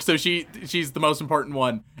this arc, so she's the most important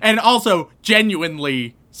one. And also,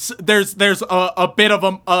 genuinely, there's a bit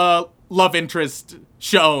of a love interest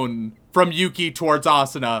shown from Yuki towards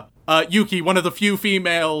Asuna. Yuki, one of the few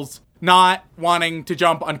females not wanting to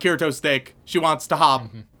jump on Kirito's stick, she wants to hop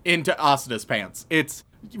into Asuna's pants. It's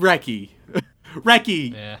Reki.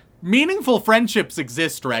 Reki. Yeah. Meaningful friendships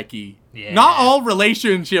exist, Reki. Yeah. Not all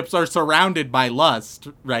relationships are surrounded by lust,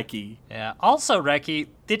 Reki. Yeah. Also, Reki,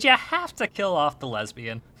 did you have to kill off the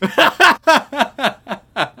lesbian?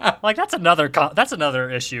 Like, that's another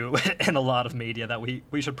issue in a lot of media that we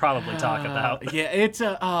should probably talk about. Yeah, it's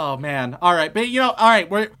oh man. All right, but you know, all right,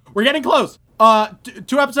 we're getting close.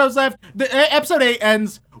 2 episodes left. Episode 8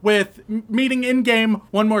 ends with meeting in game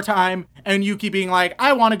one more time, and Yuki being like,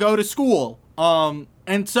 "I want to go to school."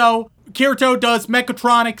 And so Kirito does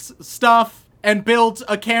mechatronics stuff and builds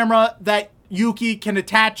a camera that Yuki can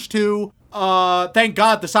attach to. Thank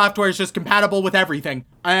God the software is just compatible with everything.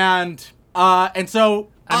 And so.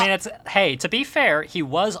 I mean, hey, to be fair, he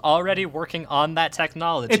was already working on that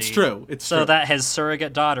technology. It's true. So that his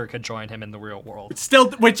surrogate daughter could join him in the real world.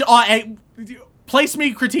 Still, which place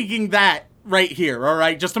me critiquing that right here. All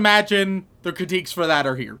right, just imagine the critiques for that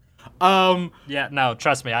are here. Yeah, no,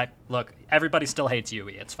 trust me. Look, everybody still hates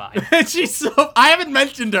Yui. It's fine. I haven't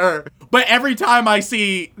mentioned her, but every time I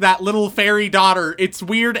see that little fairy daughter, it's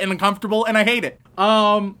weird and uncomfortable, and I hate it.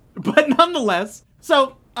 But nonetheless,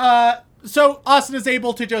 so Asuna is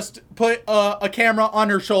able to just put a camera on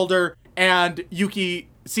her shoulder, and Yuki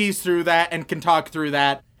sees through that and can talk through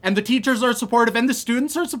that. And the teachers are supportive, and the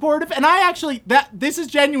students are supportive. And this is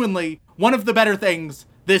genuinely one of the better things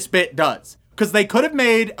this bit does. Because they could have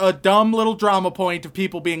made a dumb little drama point of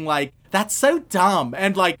people being like, that's so dumb.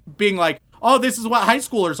 And like being like, oh, this is what high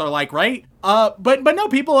schoolers are like, right? But no,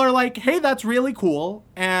 people are like, hey, that's really cool.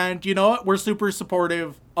 And you know what? We're super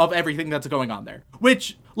supportive of everything that's going on there.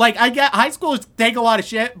 Which, like, I get high schoolers take a lot of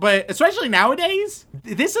shit, but especially nowadays,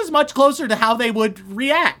 this is much closer to how they would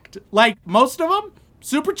react. Like, most of them,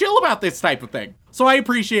 super chill about this type of thing. So I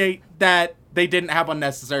appreciate that they didn't have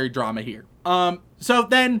unnecessary drama here. So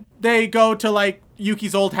then they go to, like,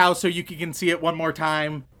 Yuki's old house so Yuki can see it one more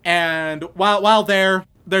time. And while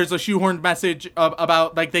there's a shoehorned message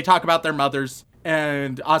about, like, they talk about their mothers.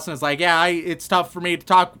 And Asuna's like, yeah, it's tough for me to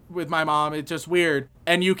talk with my mom. It's just weird.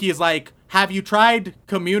 And Yuki is like, have you tried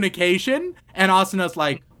communication? And Asuna's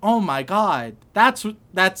like, oh my god, that's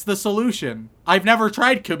the solution. I've never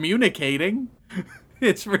tried communicating.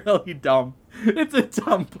 It's really dumb. It's a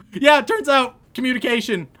dumb. Yeah, it turns out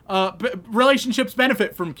communication, relationships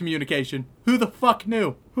benefit from communication. Who the fuck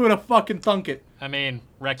knew? Who would have fucking thunk it? I mean,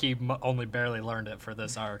 Reki only barely learned it for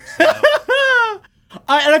this arc. So.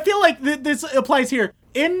 And I feel like this applies here.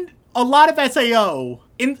 In a lot of SAO,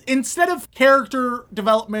 instead of character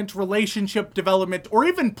development, relationship development, or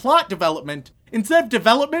even plot development, instead of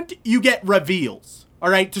development, you get reveals. All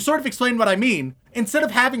right, to sort of explain what I mean, instead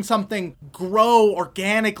of having something grow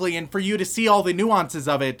organically and for you to see all the nuances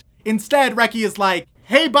of it, instead, Reki is like,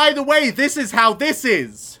 hey, by the way, this is how this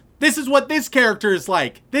is. This is what this character is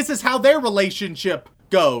like. This is how their relationship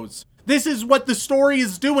goes. This is what the story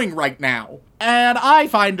is doing right now. And I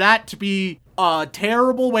find that to be a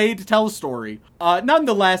terrible way to tell a story.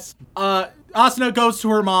 Nonetheless, Asuna goes to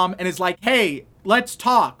her mom and is like, hey, let's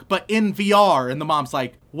talk, but in VR. And the mom's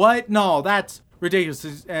like, what? No, that's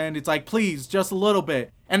ridiculous. And it's like, please, just a little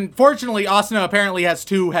bit. And fortunately, Asuna apparently has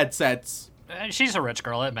 2 headsets. She's a rich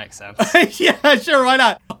girl. It makes sense. Yeah, sure, why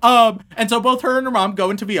not? And so both her and her mom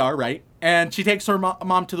go into VR, right? And she takes her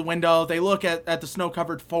mom to the window. They look at the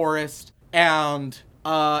snow-covered forest, and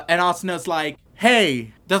Asuna's like,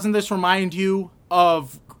 "Hey, doesn't this remind you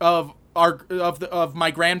of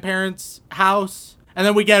my grandparents' house?" And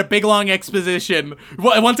then we get a big long exposition.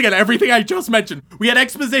 Once again, everything I just mentioned. We had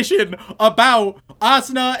exposition about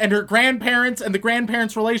Asuna and her grandparents and the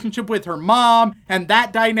grandparents' relationship with her mom and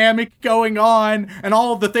that dynamic going on and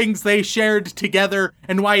all the things they shared together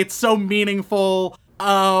and why it's so meaningful.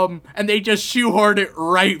 And they just shoehorned it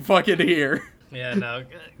right fucking here. Yeah, no,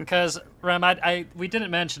 because, Rem, we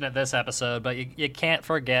didn't mention it this episode, but you can't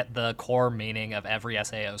forget the core meaning of every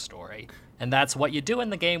SAO story. And that's what you do in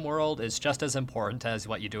the game world is just as important as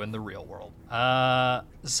what you do in the real world.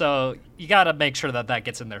 So you gotta make sure that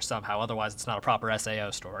gets in there somehow, otherwise it's not a proper SAO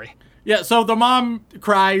story. Yeah, so the mom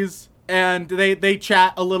cries, and they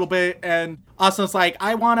chat a little bit, and Asuna's like,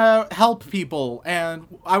 I want to help people, and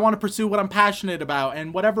I want to pursue what I'm passionate about,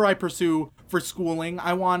 and whatever I pursue for schooling,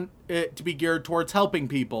 I want it to be geared towards helping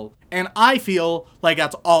people. And I feel like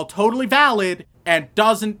that's all totally valid and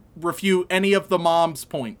doesn't refute any of the mom's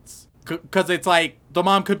points. Because it's like, the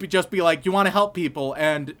mom could just be like, you want to help people,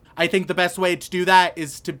 and I think the best way to do that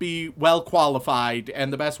is to be well qualified,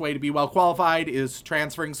 and the best way to be well qualified is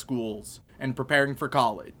transferring schools and preparing for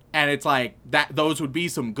college. And it's like, those would be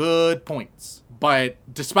some good points. But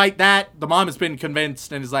despite that, the mom has been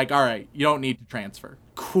convinced and is like, all right, you don't need to transfer.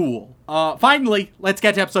 Cool. Finally, let's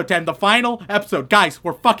get to episode 10, the final episode. Guys,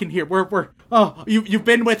 we're fucking here. You've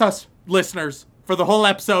been with us, listeners, for the whole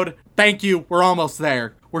episode. Thank you. We're almost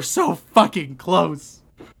there. We're so fucking close.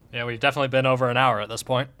 Yeah, we've definitely been over an hour at this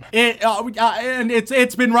point. And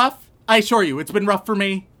it's been rough. I assure you, it's been rough for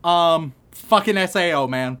me. Fucking SAO,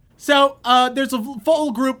 man. So, there's a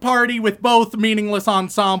full group party with both meaningless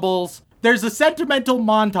ensembles. There's a sentimental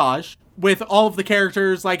montage with all of the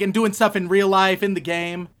characters, like, and doing stuff in real life, in the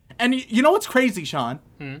game. And you know what's crazy, Sean?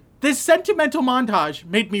 This sentimental montage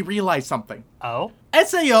made me realize something. Oh?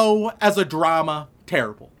 SAO as a drama,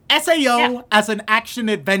 terrible. SAO as an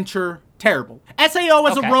action-adventure, terrible. SAO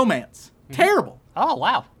as a romance, terrible. Oh,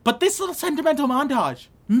 wow. But this little sentimental montage,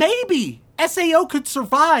 maybe SAO could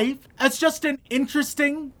survive as just an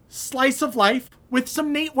interesting slice of life with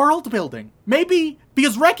some neat world building. Maybe,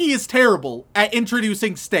 because Reki is terrible at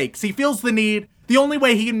introducing stakes. He feels the need. The only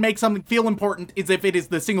way he can make something feel important is if it is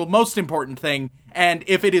the single most important thing, and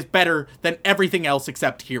if it is better than everything else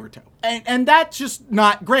except Kirito. And that's just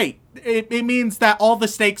not great. It means that all the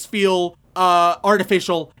stakes feel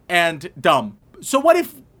artificial and dumb. So what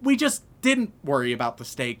if we just didn't worry about the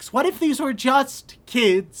stakes? What if these were just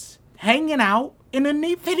kids hanging out in a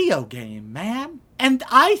neat video game, man? And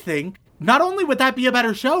I think, not only would that be a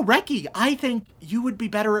better show, Reki, I think you would be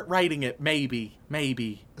better at writing it, maybe.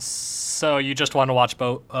 So you just want to watch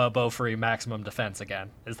Bofuri Maximum Defense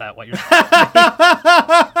again? Is that what you're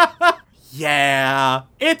Yeah,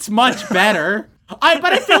 it's much better. But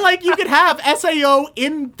I feel like you could have SAO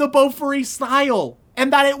in the Bofuri style,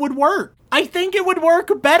 and that it would work. I think it would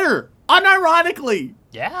work better, unironically.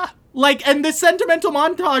 Yeah. Like, and this sentimental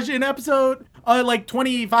montage in episode,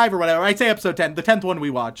 25 or whatever. I'd say episode 10, the 10th one we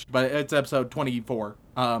watched, but it's episode 24.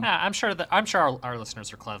 I'm sure our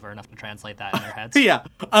listeners are clever enough to translate that in their heads. Yeah.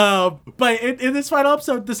 But in this final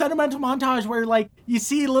episode, the sentimental montage where, like, you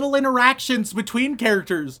see little interactions between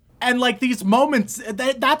characters and, like, these moments,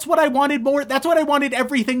 that's what I wanted more. That's what I wanted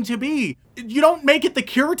everything to be. You don't make it the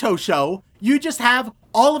Kirito show. You just have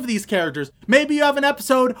all of these characters. Maybe you have an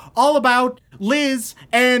episode all about Liz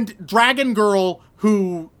and Dragon Girl,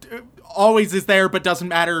 who always is there but doesn't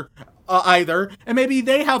matter either. And maybe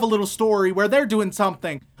they have a little story where they're doing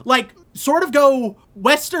something. Like, sort of go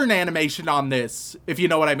Western animation on this, if you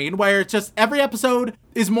know what I mean, where it's just every episode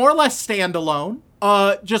is more or less standalone,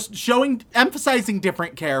 just emphasizing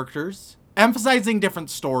different characters, emphasizing different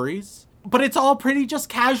stories, but it's all pretty just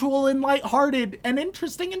casual and lighthearted and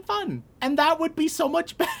interesting and fun. And that would be so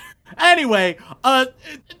much better. Anyway,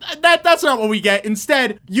 that's not what we get.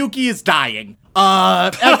 Instead, Yuki is dying.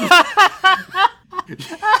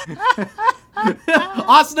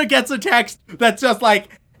 Asuna gets a text that's just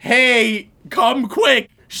like, hey, come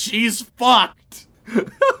quick, she's fucked.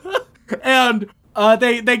 And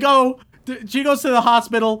they go, she goes to the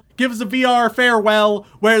hospital, gives a VR farewell,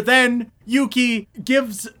 where then Yuki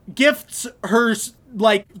gifts her,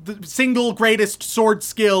 like, the single greatest sword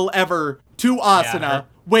skill ever to Asuna.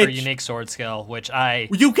 Yeah, her unique sword skill,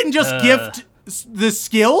 you can just gift the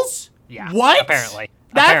skills? Yeah. What? Apparently.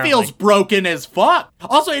 That feels broken as fuck.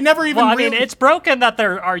 Also, it never even it's broken that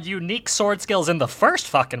there are unique sword skills in the first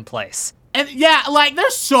fucking place. And yeah, like,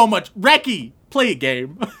 there's so much. Reki, play a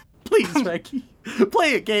game. Please, Reki.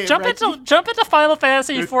 Play a game, Jump into Final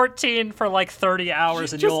Fantasy 14 for like 30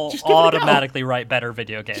 hours and you'll automatically write better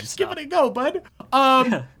video games. Just give it a go, bud.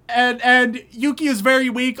 And Yuki is very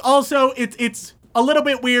weak. Also, it's a little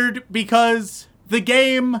bit weird because the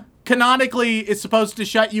game canonically is supposed to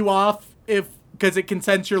shut you off because it can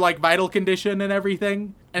sense your, like, vital condition and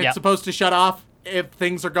everything. And It's supposed to shut off if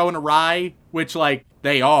things are going awry, which, like,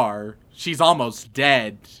 they are. She's almost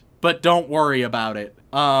dead. But don't worry about it.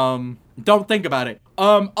 Don't think about it.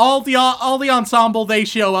 All the ensemble, they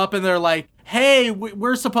show up and they're like, hey,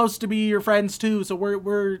 we're supposed to be your friends too, so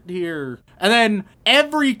we're here. And then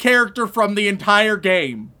every character from the entire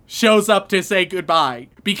game shows up to say goodbye.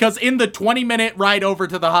 Because in the 20-minute ride over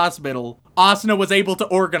to the hospital, Asuna was able to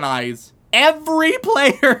organize every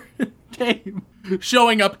player in the game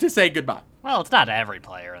showing up to say goodbye. Well, it's not every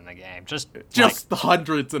player in the game. Just the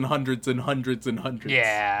hundreds and hundreds and hundreds and hundreds.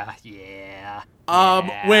 Yeah.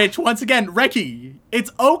 Which, once again, Reki,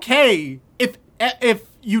 it's okay if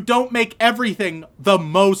you don't make everything the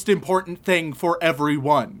most important thing for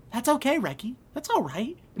everyone. That's okay, Reki. That's all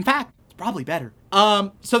right. In fact, it's probably better.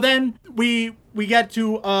 So then we get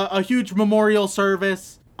to a huge memorial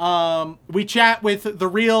service. We chat with the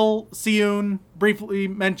real Siyun, briefly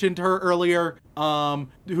mentioned her earlier,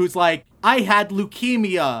 who's like, I had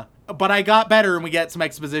leukemia, but I got better, and we get some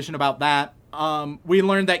exposition about that. We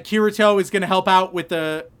learned that Kirito is going to help out with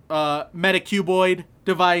the Metacuboid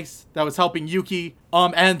device that was helping Yuki.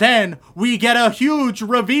 And then we get a huge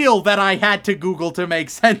reveal that I had to Google to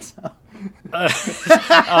make sense of.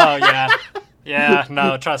 Oh, yeah. Yeah,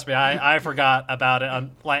 no, trust me, I forgot about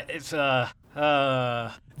it. It's,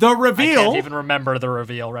 the reveal. I can't even remember the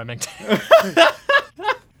reveal, Remington.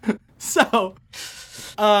 So,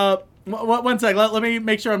 one sec, let me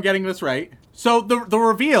make sure I'm getting this right. So the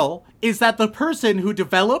reveal is that the person who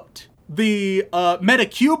developed the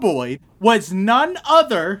Metacuboid was none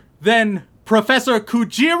other than Professor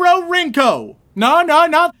Kujiro Rinko.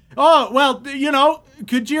 No. Oh, well,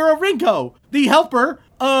 Kujiro Rinko, the helper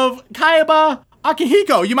of Kayaba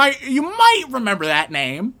Akihiko. You might remember that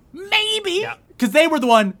name. Maybe. Yeah. Because they were the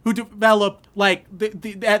one who developed, like,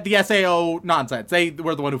 the SAO nonsense. They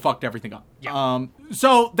were the one who fucked everything up. Yeah.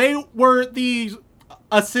 So they were the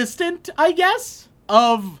assistant, I guess,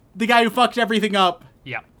 of the guy who fucked everything up.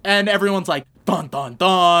 Yeah. And everyone's like, dun, dun,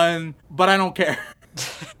 dun. But I don't care.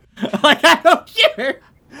 Like, I don't care.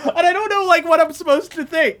 And I don't know, like, what I'm supposed to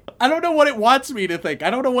think. I don't know what it wants me to think. I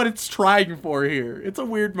don't know what it's trying for here. It's a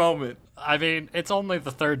weird moment. I mean, it's only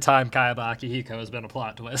the third time Kayaba Akihiko has been a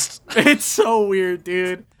plot twist. It's so weird,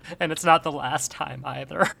 dude. And it's not the last time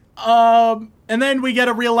either. And then we get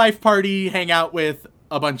a real life party, hang out with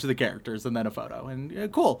a bunch of the characters, and then a photo.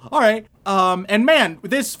 And cool. All right. And man,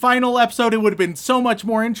 this final episode, it would have been so much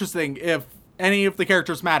more interesting if any of the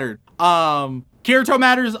characters mattered. Kirito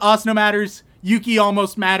matters, Asuna matters, Yuki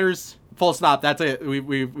almost matters. Full stop. That's it.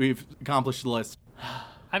 We've accomplished the list.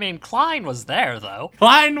 I mean, Klein was there, though.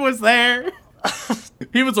 Klein was there.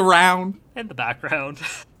 He was around. In the background.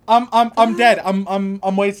 I'm dead.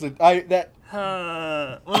 I'm wasted. Well,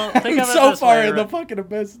 think of it so this far way, in the Rem. fucking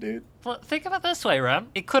abyss, dude. Well, think of it this way, Rem.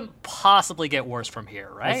 It couldn't possibly get worse from here,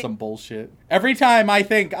 right? That's some bullshit. Every time I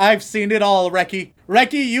think I've seen it all, Reki,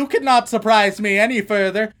 you cannot surprise me any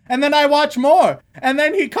further. And then I watch more. And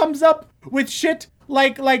then he comes up with shit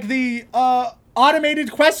like the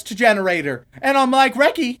automated quest generator. And I'm like,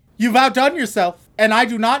 Reki, you've outdone yourself. And I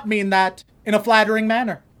do not mean that in a flattering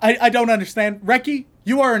manner. I don't understand. Reki,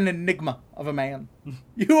 you are an enigma of a man.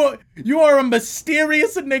 You are a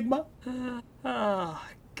mysterious enigma. Oh,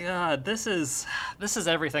 God, this is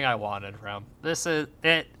everything I wanted, Rem. This is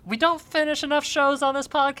it. We don't finish enough shows on this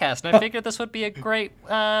podcast, and I figured this would be a great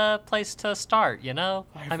place to start, you know?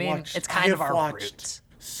 It's kind of our roots.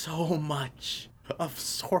 So much of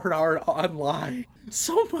Sword Art Online.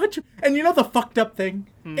 So much. And you know the fucked up thing?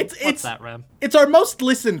 What's that, Rem? It's our most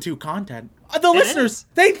listened to content. The listeners,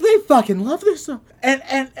 they fucking love this stuff.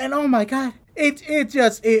 And oh my God. It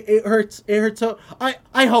hurts. It hurts so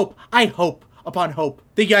I hope upon hope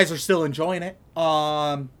that you guys are still enjoying it.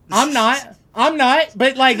 I'm not,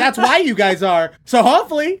 but like that's why you guys are. So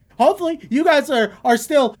hopefully you guys are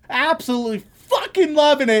still absolutely fucking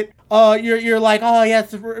loving it. You're like, oh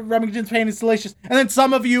yes, Remington's Pain is delicious. And then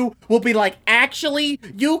some of you will be like, actually,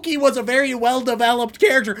 Yuki was a very well-developed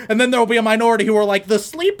character. And then there will be a minority who are like, the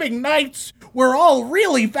Sleeping Knights were all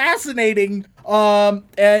really fascinating. And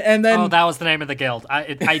then... Oh, that was the name of the guild.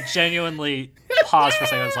 I genuinely paused for a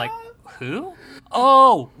second. I was like, who?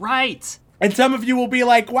 Oh, right. And some of you will be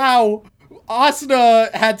like, wow,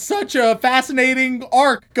 Asuna had such a fascinating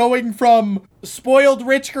arc going from spoiled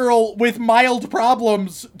rich girl with mild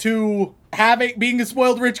problems to being a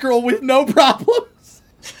spoiled rich girl with no problems.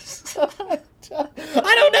 I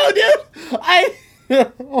don't know,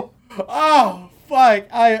 dude. Oh, fuck.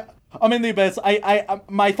 I'm in the abyss.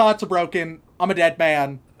 My thoughts are broken. I'm a dead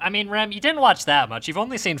man. I mean, Rem, you didn't watch that much. You've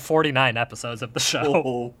only seen 49 episodes of the show.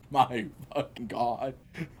 Oh my fucking God.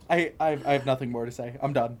 I have nothing more to say.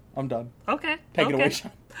 I'm done. Okay. Take it away,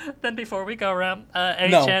 Sean. Then before we go, Rem,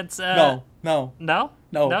 any No. chance... No. No?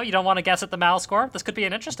 No, you don't want to guess at the Mal score? This could be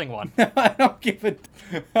an interesting one. I don't give it.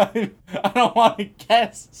 I don't want to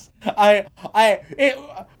guess.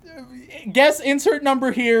 Guess insert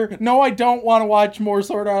number here. No, I don't want to watch more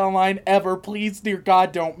Sword Art Online ever. Please, dear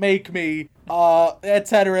God, don't make me.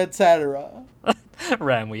 Etc. etc.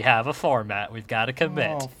 Rem, we have a format. We've got to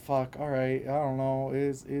commit. Oh fuck! All right, I don't know.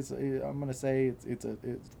 I'm gonna say it's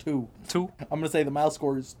 2. 2? I'm gonna say the mouse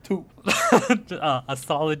score is 2. A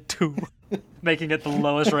solid 2, making it the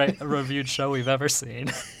lowest reviewed show we've ever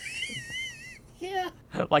seen. Yeah.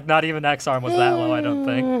 Like not even X-Arm was that low, I don't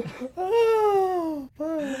think. Oh,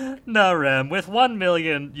 fuck. No, Rem. With 1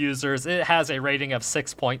 million users, it has a rating of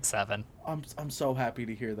 6.7. I'm so happy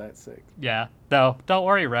to hear that 6. Yeah. No, don't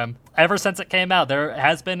worry, Rem. Ever since it came out, there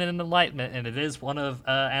has been an enlightenment, and it is one of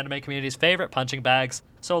anime community's favorite punching bags.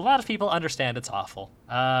 So a lot of people understand it's awful,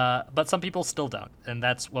 but some people still don't, and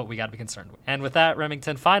that's what we got to be concerned with. And with that,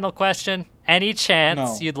 Remington, final question: any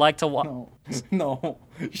chance you'd like to watch? No,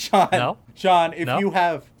 Sean. No? Sean, if No? you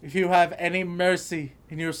have any mercy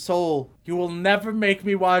in your soul, you will never make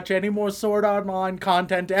me watch any more Sword Art Online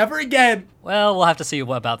content ever again. Well, we'll have to see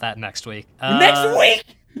about that next week. Next week.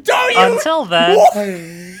 Don't you? Until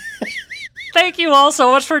then. Thank you all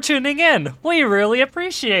so much for tuning in. We really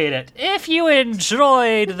appreciate it. If you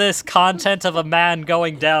enjoyed this content of a man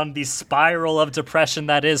going down the spiral of depression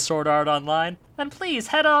that is Sword Art Online, then please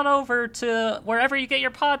head on over to wherever you get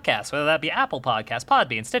your podcasts, whether that be Apple Podcasts,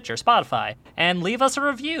 Podbean, Stitcher, Spotify, and leave us a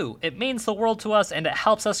review. It means the world to us, and it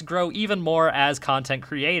helps us grow even more as content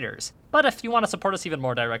creators. But if you want to support us even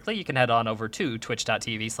more directly, you can head on over to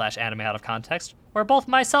twitch.tv/animeoutofcontext, where both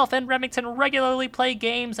myself and Remington regularly play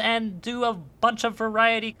games and do a bunch of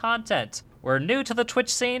variety content. We're new to the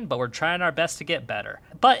Twitch scene, but we're trying our best to get better.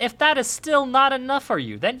 But if that is still not enough for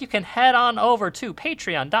you, then you can head on over to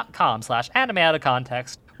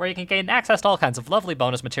patreon.com/animeoutofcontext, where you can gain access to all kinds of lovely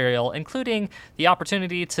bonus material, including the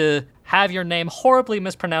opportunity to have your name horribly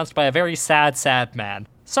mispronounced by a very sad, sad man.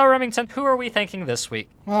 So, Remington, who are we thanking this week?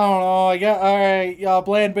 I don't know. Alright,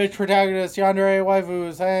 bland bitch protagonist, yandere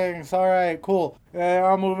waifus, thanks. Alright, cool.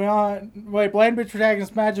 I'm moving on. Wait, bland bitch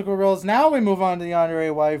protagonist, magical girls. Now we move on to the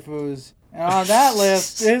yandere waifus. And on that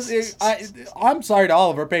list, I'm sorry to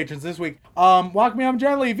all of our patrons this week. Walk Me Home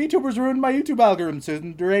Gently, VTubers ruined my YouTube algorithm.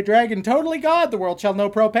 Susan Duray Dragon, Totally God, The World Shall Know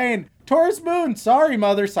Propane. Taurus Moon, Sorry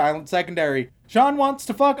Mother, Silent Secondary. Sean wants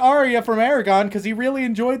to fuck Arya from Aragon because he really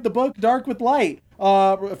enjoyed the book Dark with Light.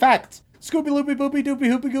 Facts. Scooby Loopy Boopy Doopy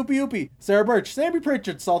Hoopy Goopy Hoopy. Sarah Birch, Sammy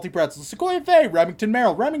Pritchard, Salty Pretzel, Sequoia Faye, Remington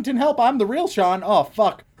Merrill, Remington Help, I'm the real Sean. Oh,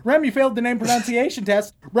 fuck. Rem, you failed the name pronunciation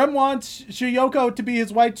test. Rem wants Shiyoko to be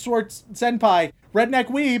his White Swords senpai. Redneck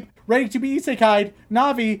Weeb, ready to be isekai'd.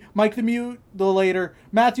 Navi, Mike the Mutilator.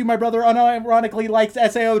 Matthew, my brother, unironically likes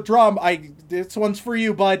SAO drum. This one's for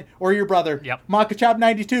you, bud, or your brother. Yep. Makachop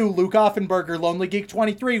 92, Luke Offenberger, Lonely Geek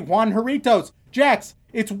 23, Juan Haritos. Jax,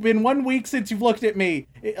 it's been 1 week since you've looked at me.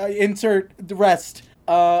 Insert the rest.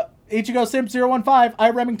 Ichigo Simp 015, I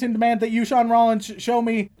Remington demand that you, Sean Rollins, show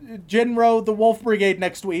me Jinro the Wolf Brigade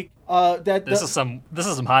next week. This is some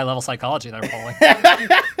high level psychology they're pulling.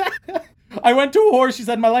 I went to a whore, she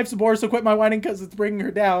said my life's a bore, so quit my whining because it's bringing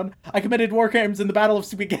her down. I committed war crimes in the Battle of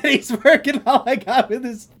Spaghetti's working all I got with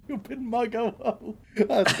this stupid muggo.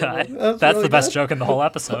 That's really the best joke in the whole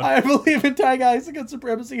episode. I believe in Ty Guys against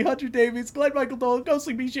supremacy. Hunter Davies, Glenn Michael Dole,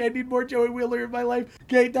 Ghostly Misha, I need more Joey Wheeler in my life.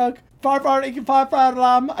 Gate Duck, Farfar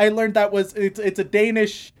Lam. I learned that it's a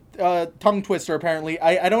Danish tongue twister apparently.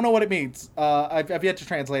 I don't know what it means. I've yet to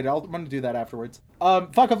translate it. I'm gonna do that afterwards.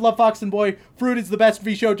 Fuck of Love Fox and Boy. Fruit is the best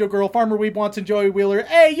V Shoujo girl. Farmer Weeb wants and Joey Wheeler.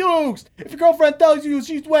 Hey, Yugs! If your girlfriend tells you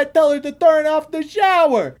she's wet, tell her to turn off the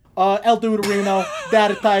shower. El Duderino,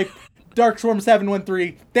 Data Type, Dark Swarm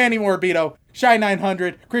 713, Danny Morbido, Shy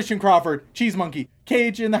 900, Christian Crawford, Cheese Monkey,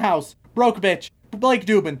 Cage in the House, Broke Bitch, Blake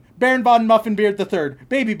Dubin, Baron Von Muffinbeard III,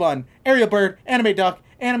 Baby Bun, Ariel Bird, Anime Duck,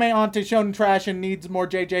 Anime Auntie Shonen Trash and Needs More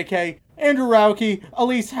JJK, Andrew Rauke,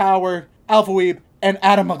 Elise Howard, Alpha Weeb, and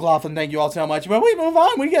Adam McLaughlin. Thank you all so much. But we move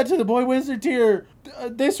on. We get to the Boy Wizard tier.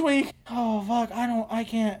 This week, oh fuck, I don't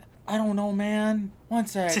know, man. One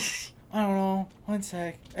sec. I don't know. One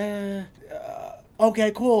sec.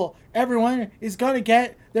 Okay, cool. Everyone is gonna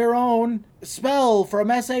get their own spell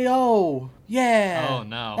from SAO. Yeah. Oh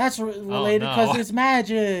no. That's related because it's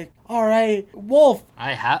magic. All right, Wolf.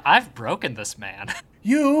 I've broken this man.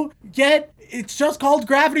 You get. It's just called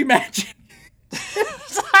gravity magic.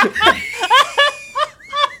 It's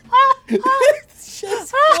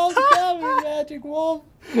just called gravity magic, Wolf.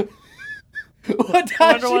 I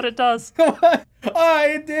wonder what it does.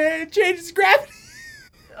 It changes gravity.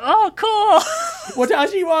 Oh, cool.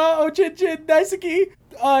 Watashi wa Ochinchin Daisuki.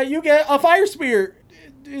 You get a fire spear.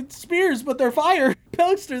 It's spears, but they're fire.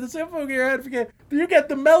 Pilkster, the Sympho Gear Advocate. You get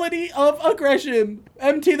the melody of aggression.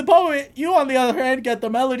 MT the Poet. You, on the other hand, get the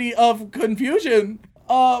melody of confusion.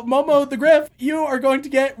 Momo the Griff. You are going to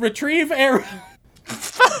get retrieve arrow.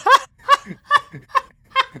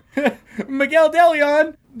 Miguel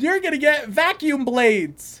DeLeon. You're going to get vacuum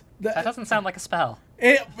blades. That doesn't sound like a spell.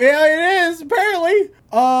 It is, apparently.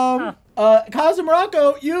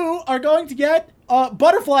 Kazumurako, you are going to get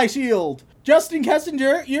butterfly shield. Justin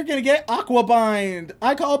Kessinger, you're going to get Aqua Bind.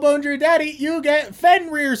 I Call Boner Daddy, you get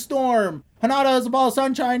Fenrir Storm. Hanada is a ball of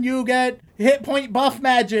sunshine, you get hit point buff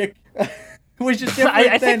magic. Which is different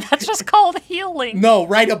I think that's just called healing. No,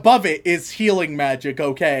 right above it is healing magic,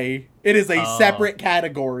 okay? It is a separate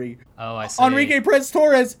category. Oh, I see. Enrique Perez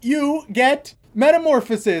Torres, you get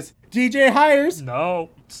Metamorphosis. DJ Hires. No.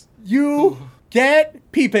 You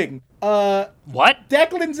get Peeping. What?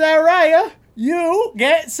 Declan Zaraya, you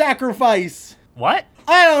get Sacrifice. What?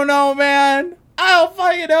 I don't know, man. I don't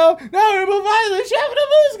fucking know. Now we move on to the Chef of the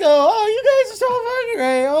Musco. Oh, you guys are so fucking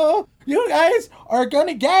great. Oh, you guys are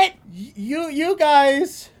gonna get, you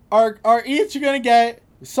guys are each gonna get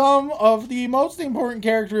some of the most important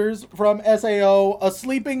characters from SAO, A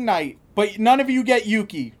Sleeping Night. But none of you get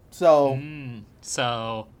Yuki, so.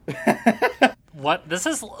 So, what? This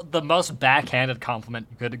is the most backhanded compliment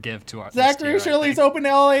you could give to our Zachary Shirley's open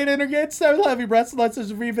L8 intergets, 7 heavy breaths, lets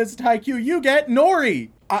us revisit Haikyuu. You get Nori.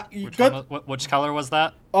 Which color was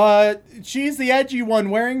that? She's the edgy one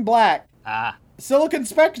wearing black. Silicon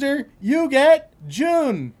Spectre, you get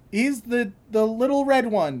June. He's the little red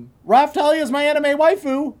one. Raphtalia is my anime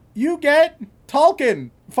waifu. You get Tolkien.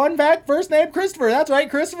 Fun fact, first name Christopher. That's right,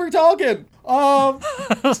 Christopher Tolkien.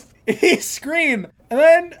 He's Screen. And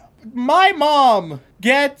then my mom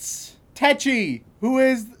gets Techi, who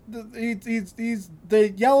is he's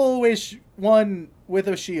the yellowish one with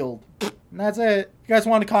a shield. And that's it. If you guys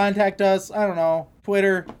want to contact us, I don't know,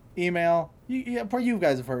 Twitter, email, You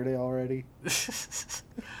guys have heard it already. And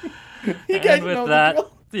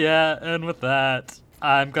with that,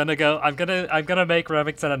 I'm gonna make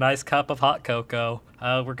Remington a nice cup of hot cocoa.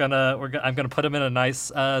 I'm gonna put him in a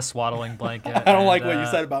nice swaddling blanket. I don't like what you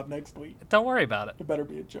said about next week. Don't worry about it. It better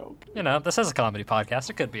be a joke. This is a comedy podcast.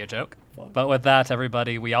 It could be a joke. Fun. But with that,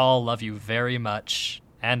 everybody, we all love you very much.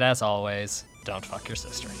 And as always, don't fuck your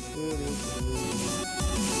sister.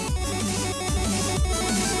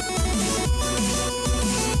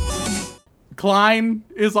 Klein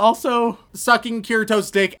is also sucking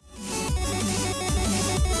Kirito's dick.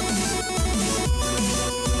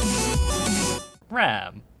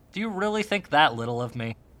 Ram, do you really think that little of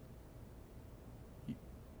me?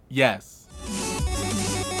 Yes.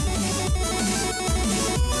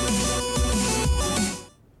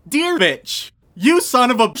 Dear bitch, you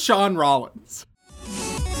son of a Sean Rollins.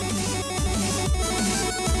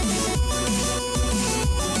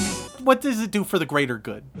 What does it do for the greater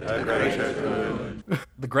good? The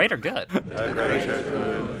greater good?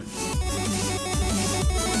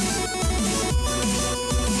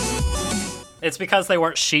 It's because they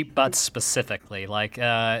weren't sheep butts specifically. Like,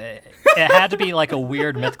 it had to be like a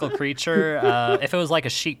weird mythical creature. If it was like a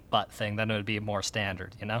sheep butt thing, then it would be more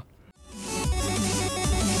standard, you know?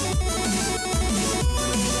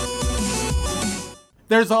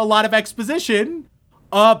 There's a lot of exposition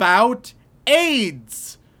about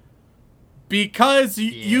AIDS. Because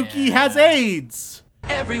Yuki has AIDS.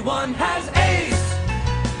 Everyone has AIDS.